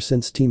vouched for her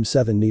since Team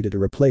 7 needed a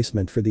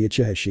replacement for the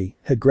Uchiha, she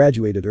had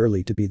graduated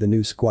early to be the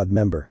new squad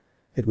member.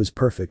 It was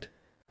perfect.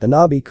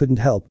 Hanabi couldn't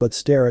help but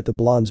stare at the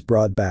blonde's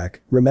broad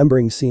back,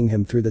 remembering seeing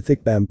him through the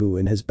thick bamboo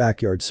in his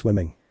backyard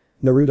swimming.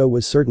 Naruto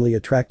was certainly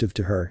attractive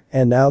to her,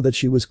 and now that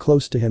she was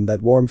close to him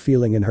that warm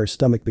feeling in her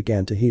stomach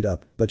began to heat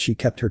up, but she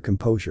kept her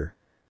composure.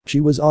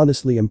 She was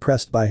honestly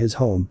impressed by his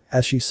home,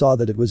 as she saw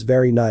that it was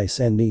very nice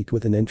and neat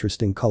with an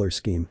interesting color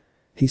scheme.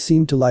 He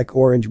seemed to like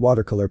orange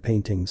watercolor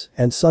paintings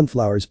and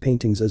sunflowers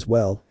paintings as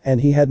well,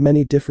 and he had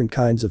many different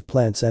kinds of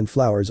plants and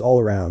flowers all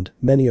around,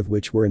 many of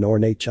which were in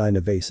ornate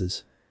china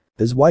vases.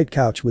 His white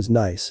couch was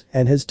nice,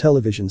 and his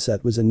television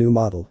set was a new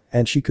model,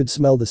 and she could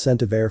smell the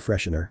scent of air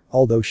freshener,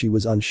 although she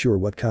was unsure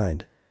what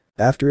kind.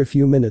 After a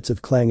few minutes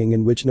of clanging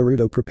in which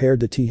Naruto prepared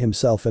the tea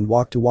himself and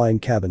walked to wine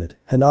cabinet,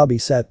 Hanabi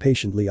sat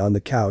patiently on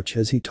the couch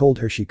as he told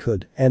her she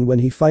could, and when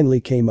he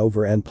finally came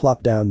over and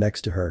plopped down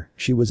next to her,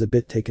 she was a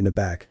bit taken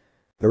aback.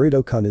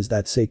 Naruto-kun, is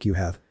that sake you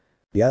have?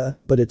 Yeah,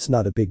 but it's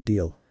not a big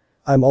deal.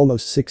 I'm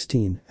almost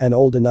 16, and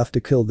old enough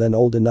to kill then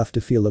old enough to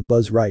feel a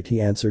buzz, right,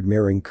 he answered,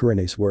 mirroring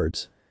Kurene's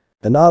words.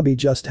 Hanabi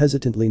just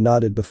hesitantly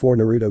nodded before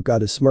Naruto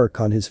got a smirk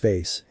on his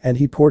face, and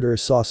he poured her a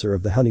saucer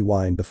of the honey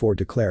wine before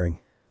declaring.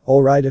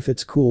 Alright, if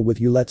it's cool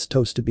with you, let's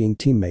toast to being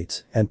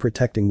teammates and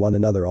protecting one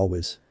another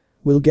always.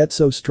 We'll get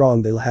so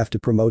strong they'll have to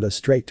promote us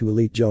straight to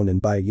elite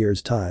jonin by a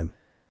year's time.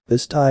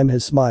 This time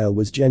his smile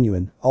was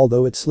genuine,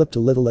 although it slipped a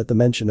little at the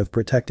mention of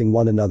protecting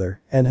one another,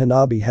 and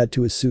Hanabi had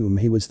to assume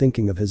he was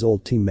thinking of his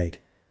old teammate.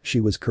 She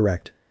was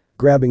correct.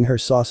 Grabbing her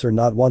saucer,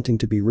 not wanting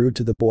to be rude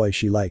to the boy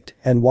she liked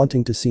and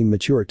wanting to seem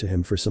mature to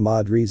him for some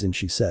odd reason,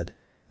 she said.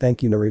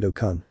 Thank you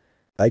Naruto-kun.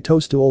 I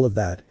toast to all of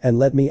that, and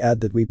let me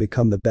add that we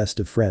become the best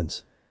of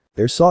friends.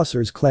 Their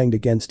saucers clanged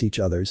against each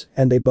other's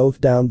and they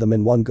both downed them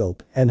in one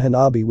gulp, and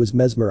Hanabi was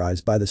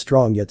mesmerized by the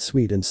strong yet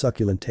sweet and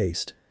succulent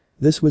taste.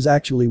 This was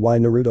actually why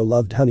Naruto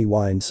loved honey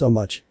wine so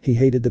much. He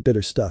hated the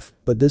bitter stuff,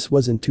 but this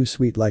wasn't too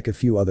sweet like a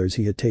few others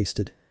he had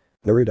tasted.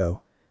 Naruto.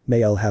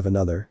 May I have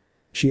another?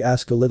 She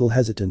asked a little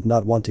hesitant,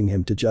 not wanting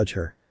him to judge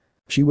her.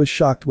 She was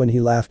shocked when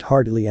he laughed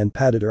heartily and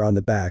patted her on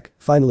the back,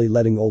 finally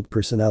letting old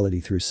personality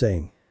through,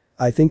 saying.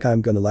 I think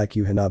I'm gonna like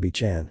you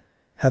Hanabi-chan.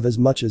 Have as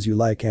much as you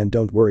like and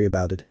don't worry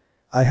about it.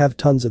 I have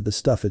tons of the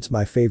stuff, it's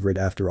my favorite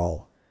after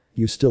all.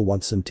 You still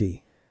want some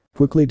tea?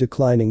 Quickly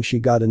declining, she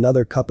got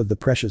another cup of the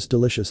precious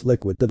delicious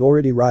liquid that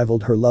already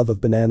rivaled her love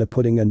of banana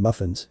pudding and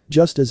muffins,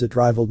 just as it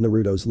rivaled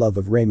Naruto's love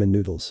of ramen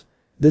noodles.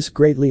 This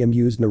greatly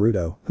amused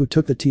Naruto, who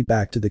took the tea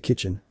back to the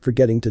kitchen,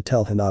 forgetting to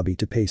tell Hanabi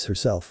to pace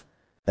herself.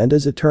 And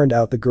as it turned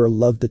out, the girl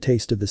loved the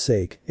taste of the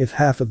sake, if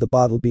half of the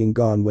bottle being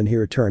gone when he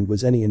returned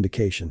was any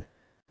indication.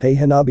 Hey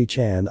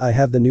Hanabi-chan, I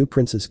have the new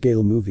Princess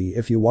Gale movie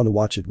if you wanna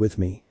watch it with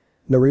me.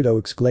 Naruto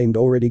exclaimed,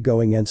 already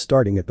going and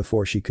starting it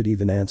before she could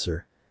even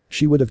answer.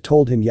 She would have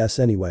told him yes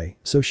anyway,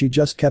 so she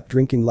just kept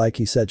drinking like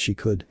he said she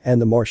could, and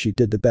the more she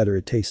did the better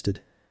it tasted.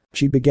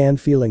 She began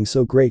feeling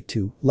so great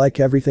too, like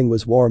everything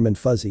was warm and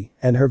fuzzy,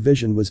 and her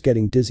vision was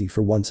getting dizzy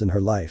for once in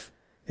her life.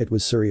 It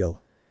was surreal.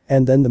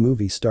 And then the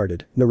movie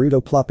started,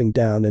 Naruto plopping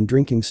down and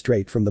drinking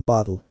straight from the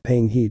bottle,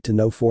 paying heed to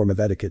no form of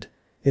etiquette.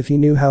 If he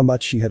knew how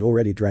much she had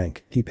already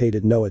drank, he paid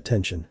it no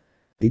attention.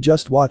 He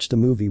just watched the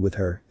movie with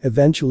her,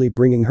 eventually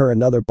bringing her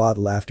another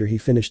bottle after he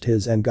finished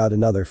his and got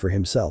another for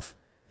himself.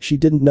 She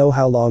didn't know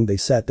how long they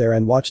sat there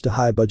and watched a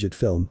high-budget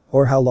film,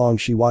 or how long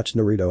she watched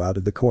Naruto out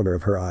of the corner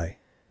of her eye.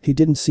 He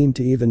didn't seem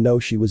to even know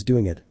she was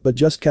doing it, but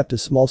just kept a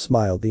small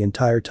smile the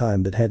entire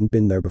time that hadn't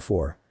been there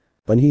before.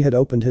 When he had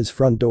opened his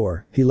front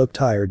door, he looked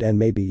tired and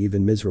maybe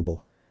even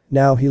miserable.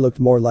 Now he looked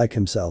more like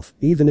himself,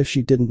 even if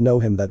she didn't know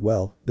him that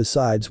well,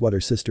 besides what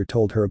her sister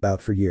told her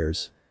about for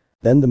years.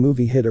 Then the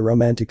movie hit a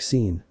romantic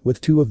scene,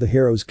 with two of the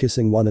heroes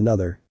kissing one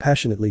another,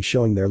 passionately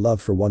showing their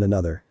love for one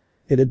another.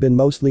 It had been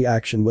mostly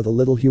action with a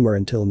little humor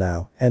until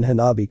now, and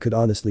Hanabi could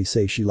honestly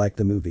say she liked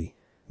the movie.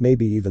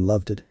 Maybe even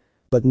loved it.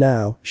 But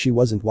now, she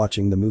wasn't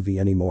watching the movie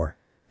anymore.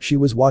 She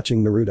was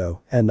watching Naruto,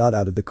 and not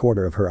out of the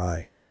corner of her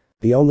eye.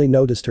 He only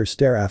noticed her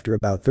stare after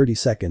about 30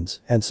 seconds,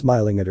 and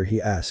smiling at her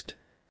he asked.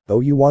 "Oh,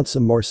 you want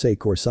some more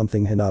sake or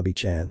something,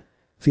 Hanabi-chan?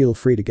 Feel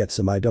free to get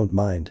some, I don't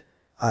mind."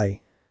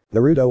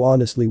 Naruto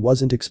honestly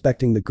wasn't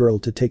expecting the girl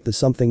to take the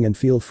something and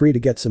feel free to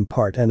get some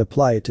part and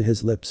apply it to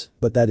his lips,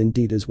 but that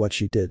indeed is what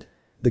she did.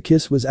 The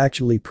kiss was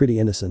actually pretty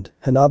innocent,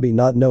 Hanabi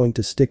not knowing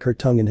to stick her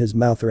tongue in his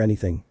mouth or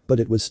anything, but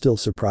it was still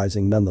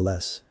surprising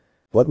nonetheless.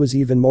 What was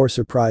even more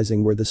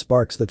surprising were the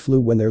sparks that flew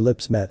when their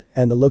lips met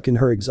and the look in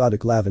her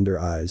exotic lavender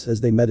eyes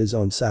as they met his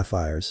own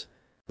sapphires.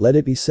 Let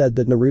it be said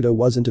that Naruto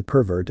wasn't a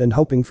pervert and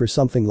hoping for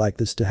something like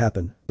this to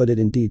happen, but it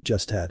indeed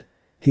just had.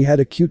 He had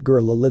a cute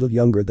girl a little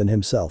younger than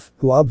himself,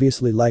 who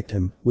obviously liked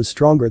him, was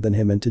stronger than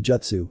him in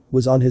Taijutsu,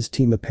 was on his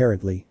team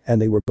apparently,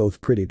 and they were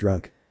both pretty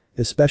drunk.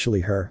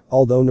 Especially her,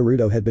 although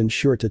Naruto had been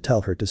sure to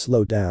tell her to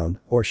slow down,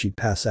 or she'd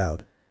pass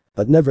out.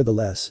 But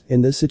nevertheless,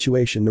 in this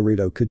situation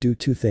Naruto could do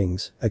two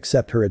things,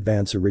 accept her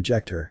advance or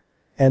reject her.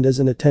 And as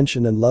an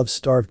attention and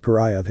love-starved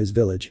pariah of his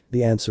village,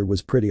 the answer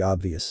was pretty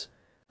obvious.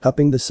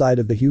 Upping the side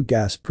of the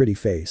Hyuga's pretty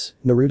face,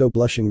 Naruto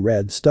blushing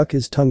red stuck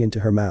his tongue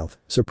into her mouth,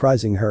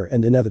 surprising her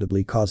and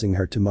inevitably causing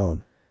her to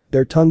moan.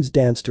 Their tongues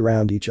danced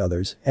around each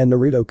other's, and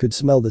Naruto could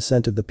smell the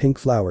scent of the pink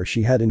flower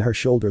she had in her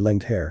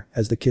shoulder-length hair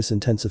as the kiss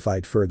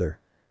intensified further.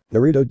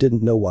 Naruto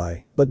didn't know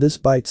why, but this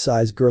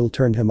bite-sized girl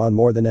turned him on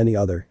more than any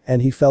other,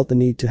 and he felt the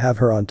need to have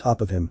her on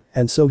top of him,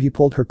 and so he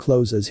pulled her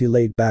close as he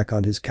laid back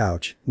on his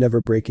couch,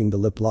 never breaking the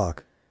lip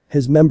lock.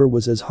 His member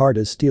was as hard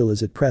as steel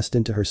as it pressed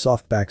into her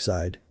soft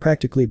backside,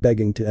 practically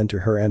begging to enter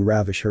her and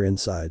ravish her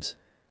insides.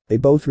 They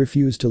both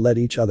refused to let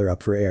each other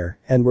up for air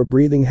and were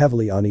breathing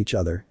heavily on each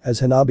other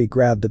as Hanabi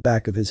grabbed the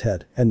back of his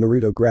head and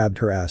Naruto grabbed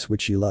her ass,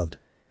 which she loved.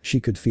 She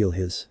could feel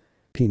his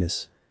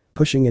penis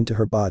pushing into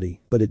her body,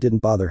 but it didn't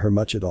bother her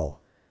much at all.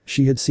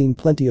 She had seen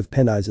plenty of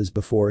penises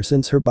before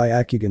since her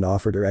Byakugan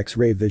offered her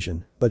X-ray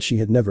vision, but she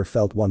had never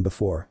felt one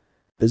before.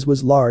 His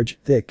was large,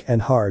 thick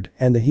and hard,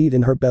 and the heat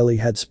in her belly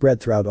had spread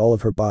throughout all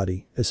of her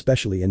body,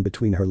 especially in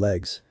between her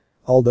legs.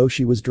 Although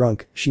she was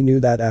drunk, she knew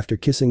that after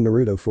kissing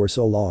Naruto for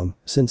so long,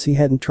 since he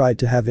hadn't tried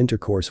to have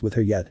intercourse with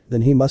her yet,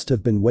 then he must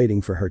have been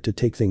waiting for her to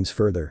take things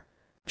further.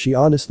 She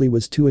honestly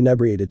was too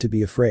inebriated to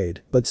be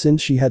afraid, but since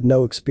she had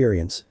no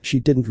experience, she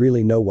didn't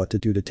really know what to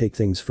do to take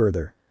things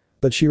further.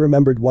 But she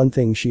remembered one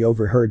thing she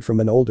overheard from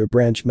an older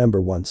branch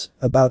member once,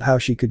 about how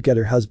she could get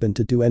her husband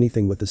to do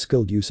anything with the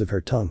skilled use of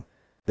her tongue.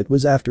 It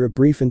was after a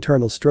brief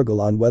internal struggle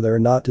on whether or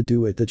not to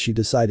do it that she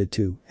decided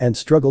to, and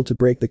struggled to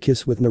break the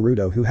kiss with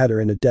Naruto, who had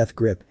her in a death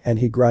grip and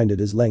he grinded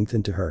his length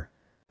into her.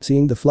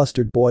 Seeing the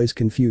flustered boy's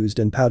confused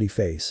and pouty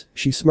face,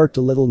 she smirked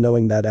a little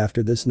knowing that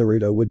after this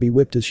Naruto would be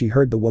whipped, as she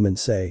heard the woman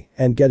say,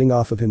 and getting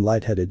off of him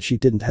lightheaded she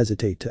didn't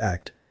hesitate to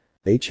act.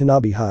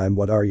 Hanabi-hime,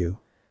 what are you?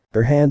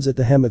 Her hands at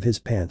the hem of his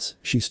pants,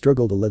 she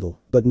struggled a little,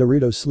 but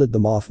Naruto slid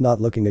them off,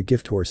 not looking a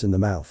gift horse in the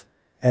mouth.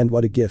 And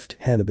what a gift,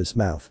 Hanabi's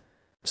mouth.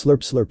 Slurp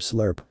slurp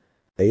slurp.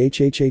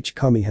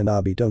 Kami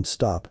Hanabi, don't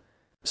stop.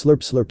 Slurp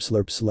slurp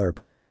slurp slurp.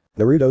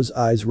 Naruto's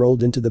eyes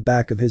rolled into the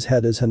back of his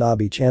head as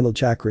Hanabi channeled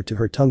chakra to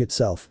her tongue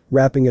itself,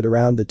 wrapping it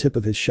around the tip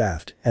of his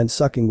shaft and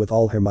sucking with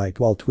all her might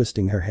while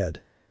twisting her head.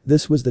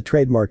 This was the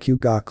trademark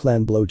Hyuga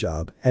clan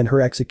blowjob, and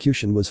her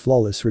execution was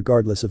flawless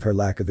regardless of her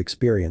lack of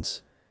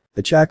experience.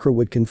 The chakra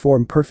would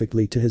conform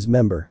perfectly to his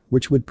member,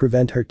 which would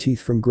prevent her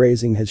teeth from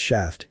grazing his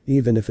shaft,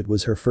 even if it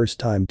was her first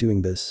time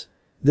doing this.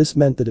 This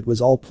meant that it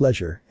was all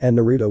pleasure, and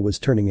Naruto was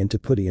turning into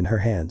putty in her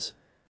hands.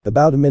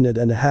 About a minute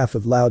and a half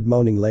of loud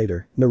moaning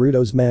later,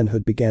 Naruto's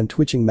manhood began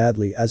twitching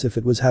madly as if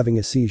it was having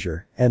a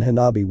seizure, and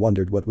Hanabi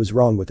wondered what was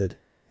wrong with it.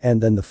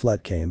 And then the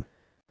flood came.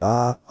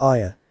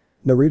 Yeah.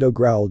 Naruto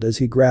growled as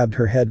he grabbed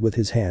her head with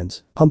his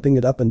hands, pumping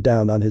it up and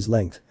down on his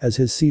length as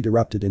his seed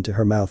erupted into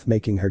her mouth,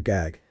 making her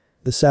gag.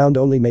 The sound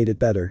only made it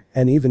better,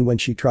 and even when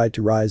she tried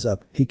to rise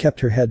up, he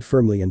kept her head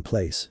firmly in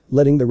place,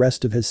 letting the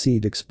rest of his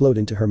seed explode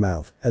into her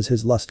mouth as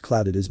his lust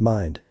clouded his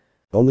mind.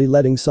 Only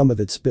letting some of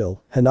it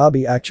spill,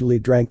 Hanabi actually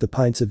drank the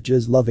pints of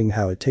jizz, loving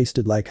how it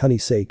tasted like honey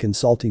sake and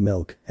salty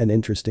milk, an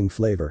interesting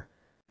flavor.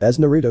 As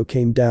Naruto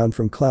came down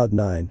from Cloud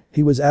 9,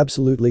 he was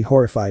absolutely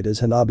horrified as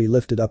Hanabi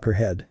lifted up her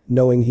head,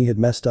 knowing he had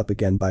messed up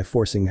again by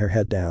forcing her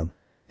head down.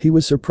 He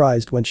was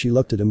surprised when she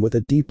looked at him with a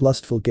deep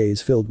lustful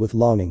gaze filled with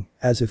longing,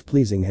 as if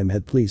pleasing him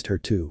had pleased her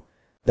too.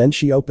 Then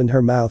she opened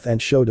her mouth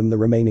and showed him the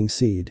remaining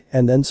seed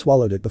and then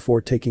swallowed it before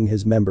taking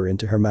his member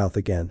into her mouth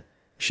again.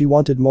 She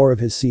wanted more of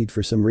his seed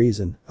for some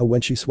reason,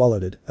 when she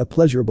swallowed it, a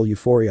pleasurable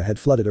euphoria had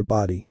flooded her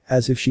body,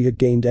 as if she had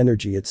gained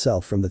energy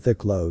itself from the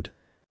thick load.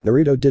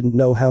 Naruto didn't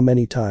know how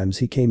many times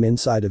he came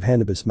inside of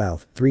Hanabi's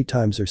mouth, 3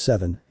 times or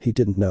 7, he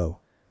didn't know.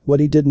 What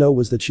he did know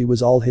was that she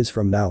was all his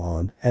from now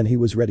on, and he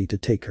was ready to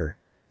take her.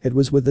 It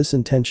was with this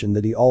intention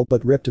that he all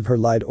but ripped of her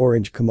light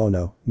orange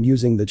kimono,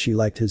 musing that she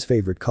liked his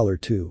favorite color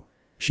too.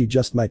 She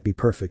just might be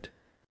perfect.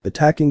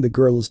 Attacking the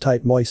girl's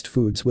tight moist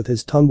foods with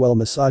his tongue while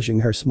massaging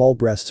her small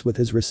breasts with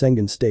his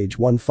Rasengan stage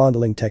 1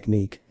 fondling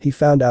technique, he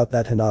found out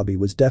that Hanabi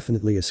was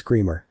definitely a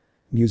screamer.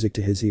 Music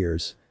to his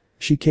ears.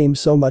 She came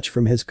so much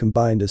from his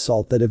combined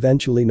assault that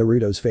eventually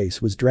Naruto's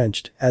face was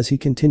drenched as he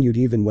continued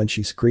even when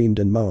she screamed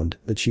and moaned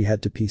that she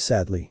had to pee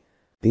sadly.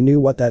 He knew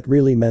what that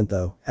really meant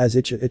though, as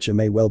Icha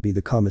may well be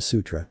the Kama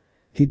Sutra.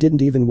 He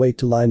didn't even wait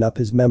to line up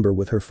his member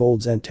with her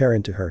folds and tear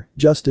into her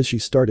just as she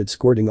started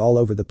squirting all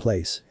over the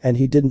place, and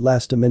he didn't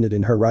last a minute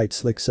in her right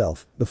slick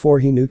self before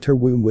he nuked her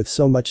womb with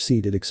so much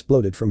seed it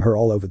exploded from her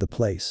all over the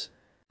place.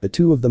 The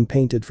two of them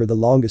painted for the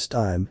longest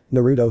time,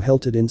 Naruto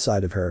hilted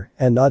inside of her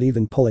and not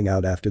even pulling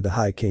out after the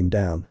high came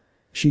down.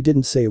 She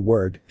didn't say a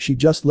word, she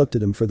just looked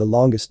at him for the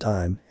longest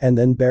time and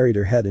then buried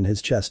her head in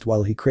his chest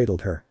while he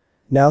cradled her.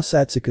 Now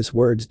Satsuka's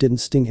words didn't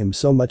sting him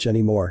so much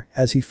anymore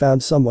as he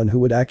found someone who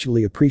would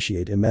actually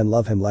appreciate him and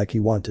love him like he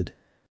wanted.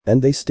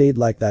 And they stayed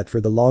like that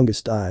for the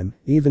longest time,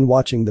 even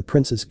watching the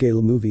Princess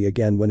Gale movie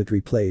again when it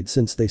replayed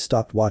since they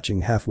stopped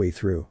watching halfway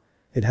through.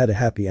 It had a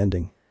happy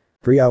ending.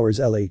 3 hours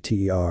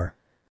later.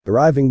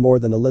 Arriving more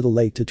than a little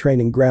late to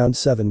training ground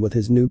 7 with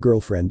his new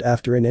girlfriend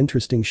after an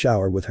interesting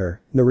shower with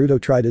her, Naruto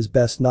tried his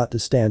best not to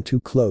stand too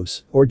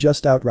close or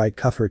just outright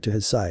cuff her to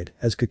his side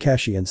as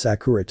Kakashi and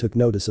Sakura took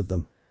notice of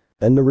them.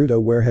 "And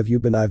Naruto, where have you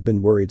been? I've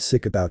been worried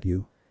sick about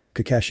you."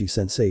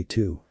 Kakashi-sensei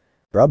too.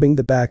 Rubbing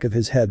the back of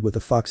his head with a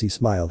foxy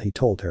smile he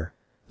told her.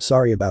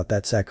 "Sorry about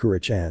that,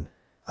 Sakura-chan.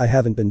 I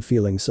haven't been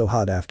feeling so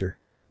hot after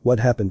what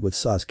happened with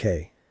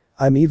Sasuke.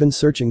 I'm even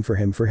searching for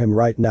him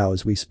right now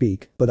as we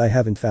speak, but I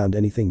haven't found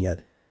anything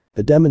yet."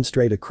 To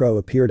demonstrate, a crow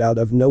appeared out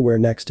of nowhere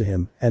next to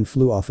him and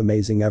flew off,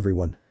 amazing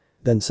everyone.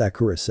 Then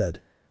Sakura said.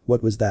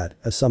 "What was that,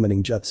 a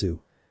summoning jutsu?"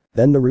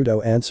 Then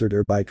Naruto answered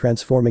her by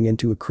transforming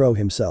into a crow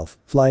himself,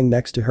 flying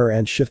next to her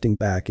and shifting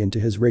back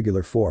into his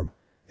regular form.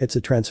 "It's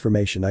a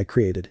transformation I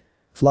created.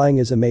 Flying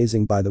is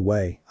amazing, by the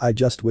way. I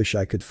just wish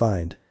I could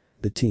find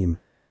the team."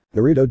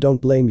 Naruto,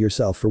 don't blame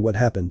yourself for what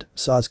happened.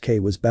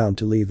 Sasuke was bound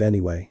to leave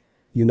anyway.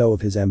 You know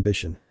of his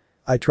ambition.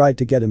 I tried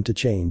to get him to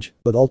change,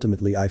 but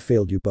ultimately I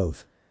failed you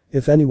both.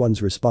 If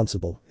anyone's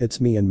responsible,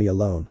 it's me and me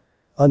alone.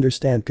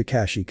 Understand?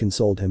 Kakashi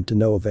consoled him to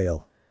no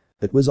avail.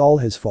 It was all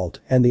his fault,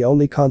 and the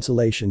only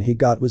consolation he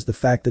got was the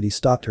fact that he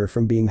stopped her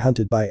from being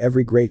hunted by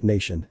every great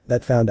nation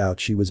that found out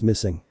she was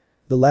missing.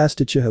 The last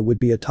Uchiha would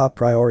be a top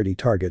priority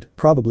target,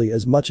 probably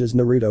as much as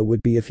Naruto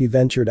would be if he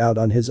ventured out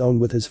on his own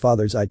with his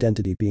father's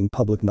identity being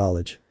public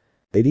knowledge.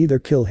 They'd either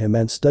kill him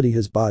and study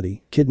his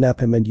body, kidnap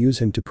him and use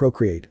him to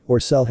procreate,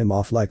 or sell him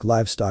off like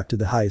livestock to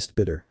the highest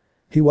bidder.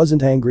 He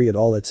wasn't angry at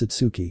all at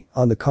Satsuki,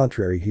 on the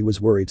contrary, he was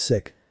worried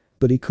sick.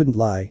 But he couldn't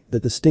lie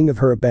that the sting of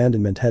her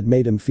abandonment had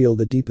made him feel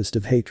the deepest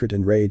of hatred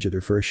and rage at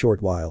her for a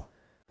short while.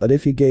 But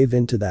if he gave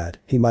in to that,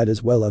 he might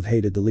as well have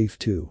hated the leaf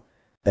too.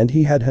 And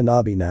he had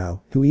Hanabi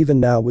now, who even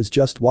now was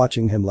just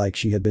watching him like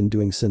she had been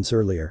doing since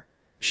earlier.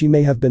 She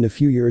may have been a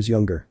few years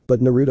younger,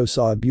 but Naruto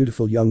saw a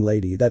beautiful young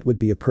lady that would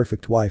be a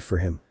perfect wife for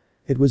him.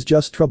 It was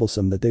just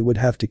troublesome that they would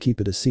have to keep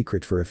it a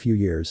secret for a few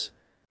years.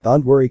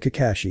 Don't worry,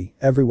 Kakashi,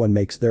 everyone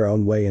makes their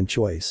own way and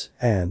choice,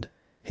 and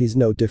he's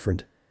no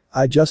different.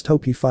 I just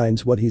hope he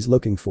finds what he's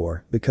looking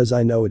for, because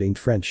I know it ain't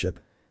friendship.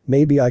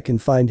 Maybe I can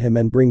find him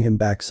and bring him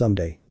back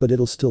someday, but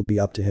it'll still be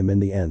up to him in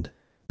the end.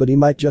 But he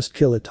might just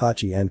kill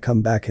Itachi and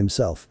come back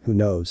himself, who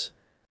knows.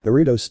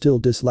 Naruto still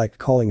disliked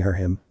calling her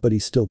him, but he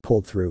still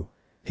pulled through.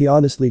 He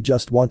honestly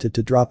just wanted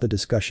to drop the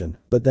discussion,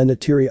 but then a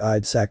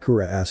teary-eyed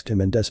Sakura asked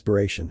him in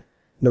desperation.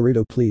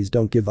 "Naruto, please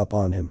don't give up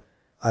on him.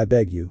 I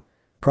beg you.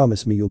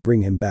 Promise me you'll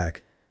bring him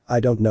back. I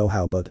don't know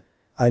how, but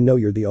I know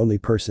you're the only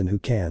person who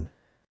can."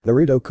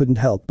 Naruto couldn't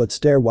help but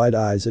stare wide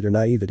eyes at her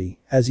naivety,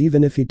 as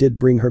even if he did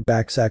bring her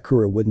back,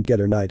 Sakura wouldn't get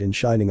her knight in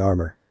shining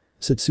armor.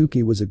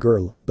 Satsuki was a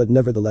girl, but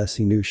nevertheless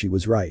he knew she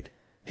was right.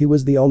 He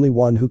was the only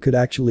one who could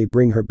actually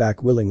bring her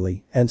back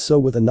willingly, and so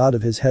with a nod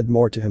of his head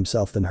more to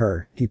himself than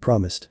her, he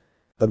promised.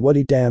 But what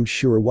he damn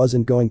sure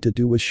wasn't going to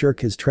do was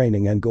shirk his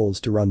training and goals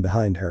to run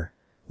behind her.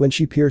 When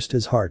she pierced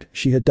his heart,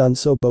 she had done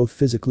so both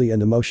physically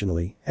and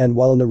emotionally, and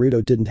while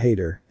Naruto didn't hate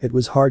her, it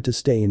was hard to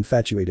stay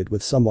infatuated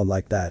with someone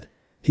like that.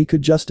 He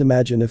could just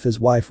imagine if his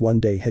wife one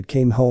day had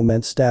came home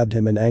and stabbed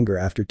him in anger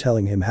after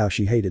telling him how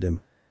she hated him.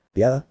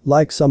 Yeah,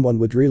 like someone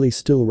would really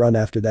still run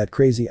after that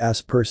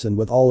crazy-ass person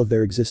with all of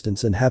their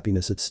existence and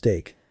happiness at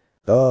stake.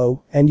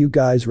 Oh, and you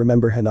guys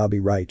remember Hanabi,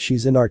 right?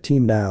 She's in our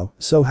team now,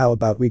 so how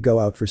about we go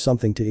out for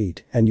something to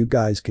eat and you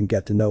guys can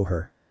get to know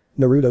her?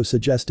 Naruto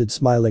suggested,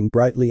 smiling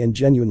brightly and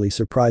genuinely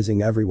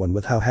surprising everyone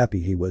with how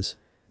happy he was.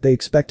 They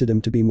expected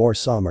him to be more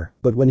somber,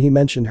 but when he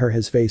mentioned her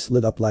his face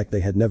lit up like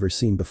they had never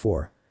seen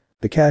before.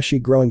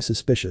 Kakashi, growing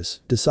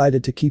suspicious,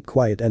 decided to keep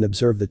quiet and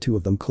observe the two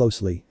of them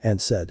closely and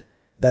said.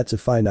 "That's a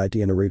fine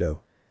idea, Naruto.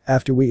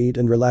 After we eat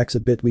and relax a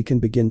bit we can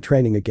begin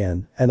training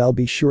again and I'll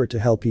be sure to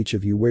help each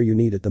of you where you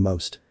need it the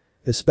most."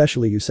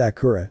 Especially you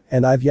Sakura,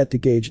 and I've yet to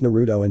gauge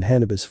Naruto and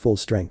Hanabi's full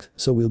strength,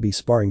 so we'll be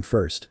sparring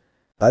first.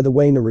 By the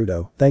way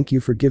Naruto, thank you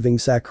for giving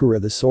Sakura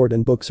the sword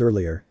and books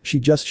earlier, she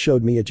just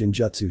showed me a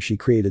Jinjutsu she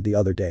created the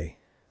other day.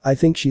 I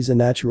think she's a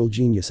natural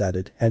genius at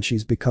it and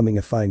she's becoming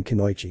a fine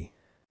kunoichi.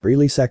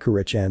 Really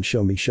Sakura-chan,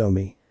 show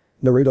me.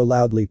 Naruto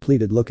loudly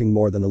pleaded, looking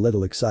more than a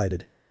little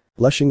excited.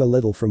 Blushing a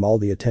little from all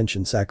the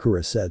attention,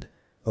 Sakura said.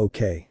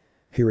 Okay.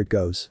 Here it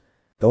goes.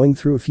 Going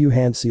through a few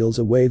hand seals,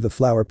 a wave of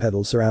flower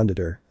petals surrounded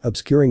her,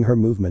 obscuring her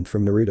movement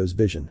from Naruto's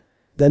vision.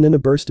 Then in a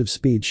burst of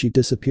speed she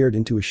disappeared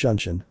into a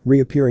shunshin,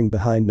 reappearing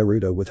behind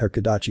Naruto with her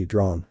Kodachi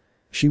drawn.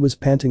 She was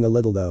panting a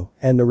little though,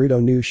 and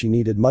Naruto knew she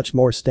needed much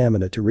more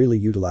stamina to really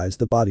utilize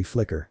the body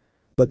flicker.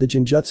 But the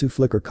Jinjutsu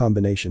flicker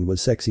combination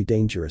was sexy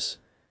dangerous.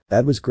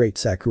 That was great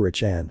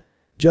Sakura-chan.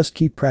 Just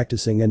keep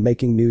practicing and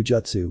making new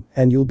jutsu,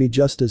 and you'll be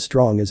just as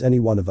strong as any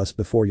one of us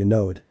before you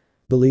know it.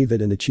 Believe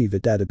it and achieve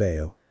it,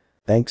 Dadabayo.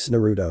 Thanks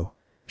Naruto.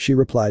 She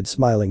replied,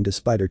 smiling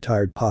despite her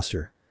tired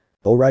posture.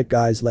 Alright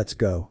guys, let's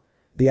go.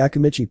 The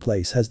Akimichi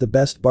place has the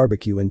best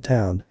barbecue in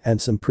town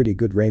and some pretty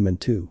good ramen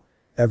too.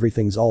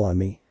 Everything's all on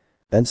me.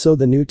 And so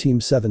the new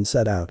Team 7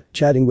 set out,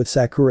 chatting with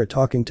Sakura,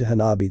 talking to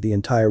Hanabi the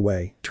entire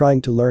way,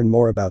 trying to learn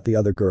more about the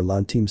other girl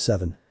on Team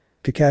 7.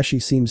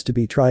 Kakashi seems to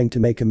be trying to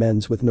make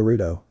amends with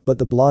Naruto, but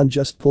the blonde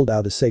just pulled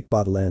out a sake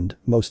bottle and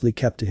mostly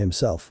kept to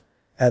himself.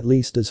 At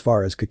least as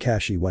far as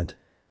Kakashi went.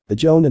 The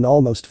Jonin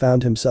almost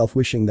found himself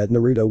wishing that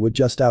Naruto would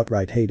just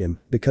outright hate him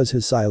because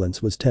his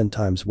silence was 10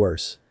 times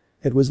worse.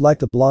 It was like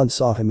the blonde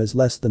saw him as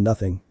less than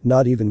nothing,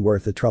 not even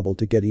worth the trouble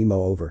to get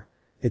emo over.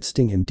 It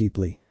stung him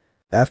deeply.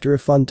 After a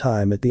fun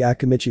time at the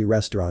Akimichi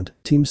restaurant,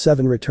 Team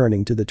 7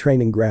 returning to the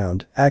training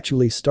ground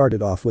actually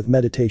started off with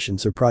meditation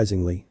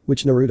surprisingly,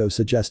 which Naruto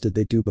suggested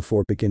they do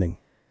before beginning.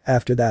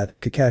 After that,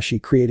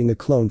 Kakashi, creating a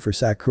clone for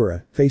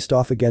Sakura, faced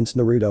off against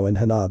Naruto and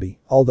Hanabi,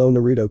 although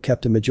Naruto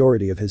kept a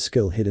majority of his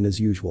skill hidden as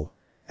usual.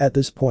 At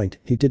this point,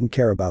 he didn't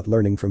care about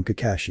learning from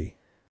Kakashi.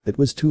 It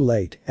was too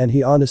late, and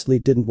he honestly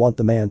didn't want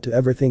the man to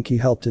ever think he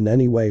helped in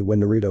any way when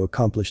Naruto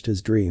accomplished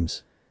his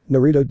dreams.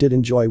 Naruto did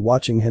enjoy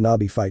watching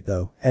Hanabi fight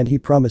though, and he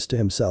promised to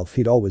himself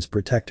he'd always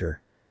protect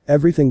her.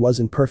 Everything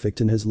wasn't perfect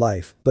in his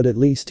life, but at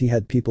least he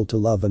had people to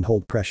love and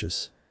hold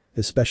precious.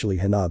 Especially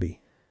Hanabi.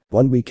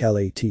 1 week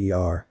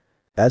later.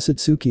 As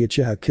Satsuki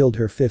Uchiha killed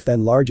her 5th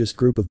and largest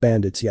group of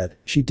bandits yet,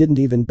 she didn't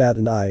even bat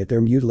an eye at their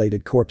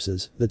mutilated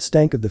corpses that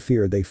stank of the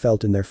fear they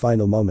felt in their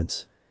final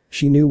moments.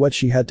 She knew what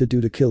she had to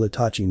do to kill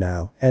Itachi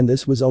now, and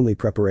this was only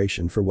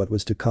preparation for what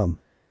was to come.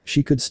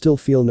 She could still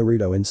feel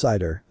Naruto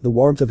inside her, the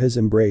warmth of his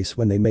embrace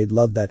when they made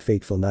love that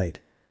fateful night.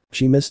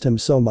 She missed him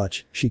so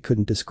much, she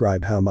couldn't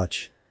describe how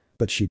much.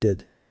 But she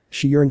did.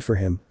 She yearned for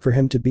him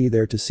to be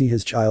there to see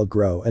his child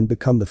grow and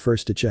become the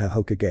first Uchiha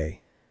Hokage.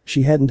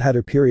 She hadn't had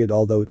her period,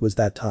 although it was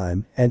that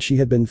time, and she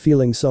had been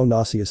feeling so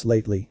nauseous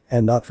lately,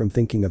 and not from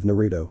thinking of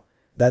Naruto.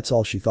 That's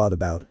all she thought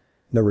about.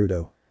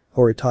 Naruto.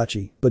 Or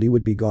Itachi, but he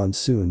would be gone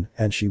soon,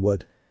 and she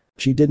would.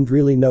 She didn't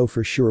really know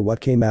for sure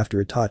what came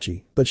after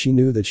Itachi, but she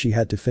knew that she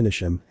had to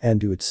finish him and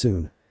do it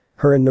soon.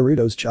 Her and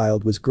Naruto's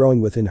child was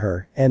growing within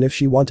her, and if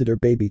she wanted her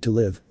baby to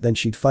live, then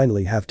she'd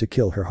finally have to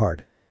kill her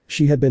heart.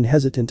 She had been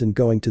hesitant in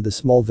going to the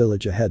small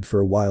village ahead for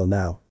a while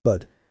now,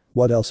 but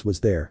what else was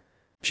there?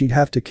 She'd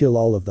have to kill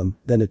all of them,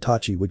 then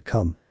Itachi would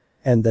come.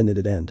 And then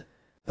it'd end.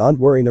 Don't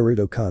worry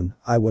Naruto-kun,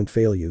 I won't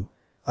fail you.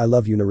 I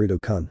love you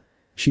Naruto-kun.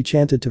 She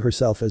chanted to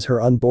herself as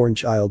her unborn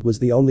child was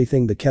the only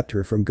thing that kept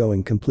her from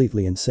going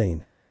completely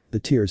insane. The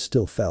tears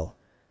still fell.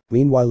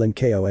 Meanwhile in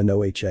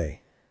Konoha.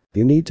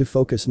 You need to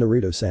focus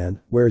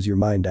Naruto-san, where's your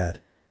mind at?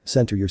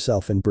 Center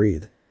yourself and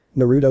breathe.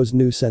 Naruto's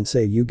new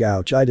sensei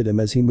Yugao chided him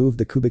as he moved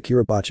the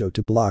Kubikirabacho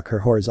to block her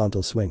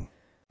horizontal swing.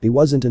 He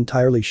wasn't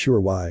entirely sure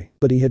why,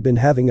 but he had been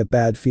having a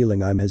bad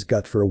feeling in his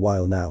gut for a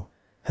while now.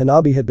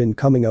 Hanabi had been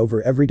coming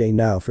over every day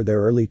now for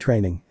their early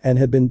training and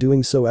had been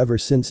doing so ever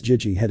since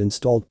Jiji had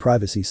installed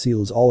privacy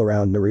seals all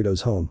around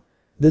Naruto's home.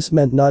 This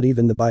meant not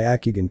even the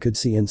Byakugan could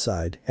see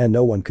inside and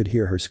no one could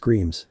hear her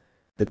screams.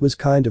 It was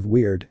kind of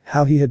weird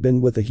how he had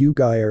been with the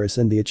Hyuga heiress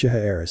and the Uchiha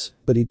heiress,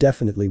 but he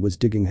definitely was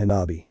digging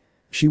Hanabi.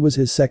 She was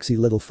his sexy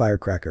little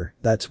firecracker,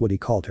 that's what he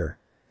called her.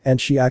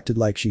 And she acted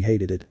like she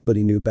hated it, but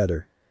he knew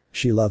better.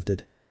 She loved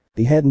it.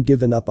 He hadn't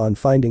given up on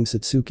finding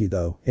Satsuki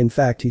though, in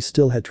fact he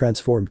still had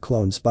transformed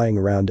clones spying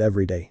around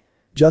every day.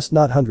 Just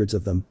not hundreds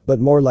of them,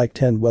 but more like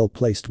 10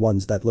 well-placed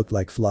ones that looked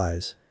like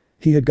flies.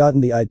 He had gotten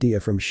the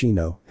idea from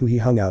Shino, who he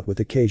hung out with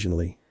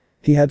occasionally.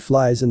 He had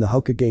flies in the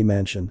Hokage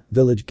mansion,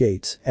 village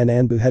gates, and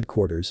Anbu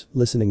headquarters,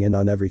 listening in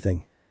on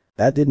everything.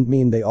 That didn't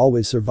mean they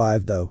always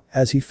survived though,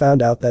 as he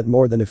found out that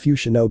more than a few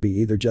shinobi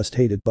either just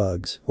hated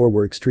bugs or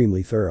were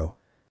extremely thorough.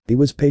 He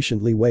was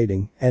patiently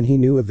waiting, and he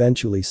knew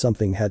eventually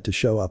something had to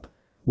show up.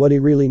 What he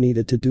really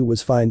needed to do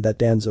was find that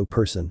Danzo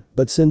person,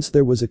 but since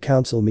there was a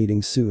council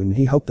meeting soon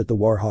he hoped that the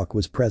Warhawk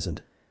was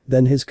present.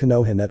 Then his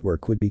Konoha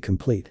network would be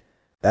complete.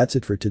 That's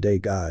it for today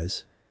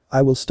guys.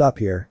 I will stop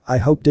here. I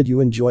hope did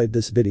you enjoyed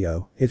this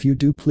video. If you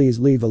do please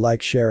leave a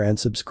like, share and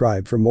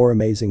subscribe for more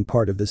amazing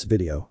part of this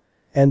video.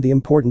 And the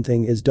important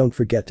thing is don't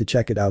forget to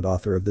check it out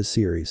author of this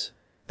series.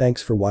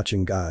 Thanks for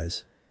watching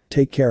guys.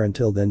 Take care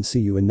until then,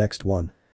 see you in next one.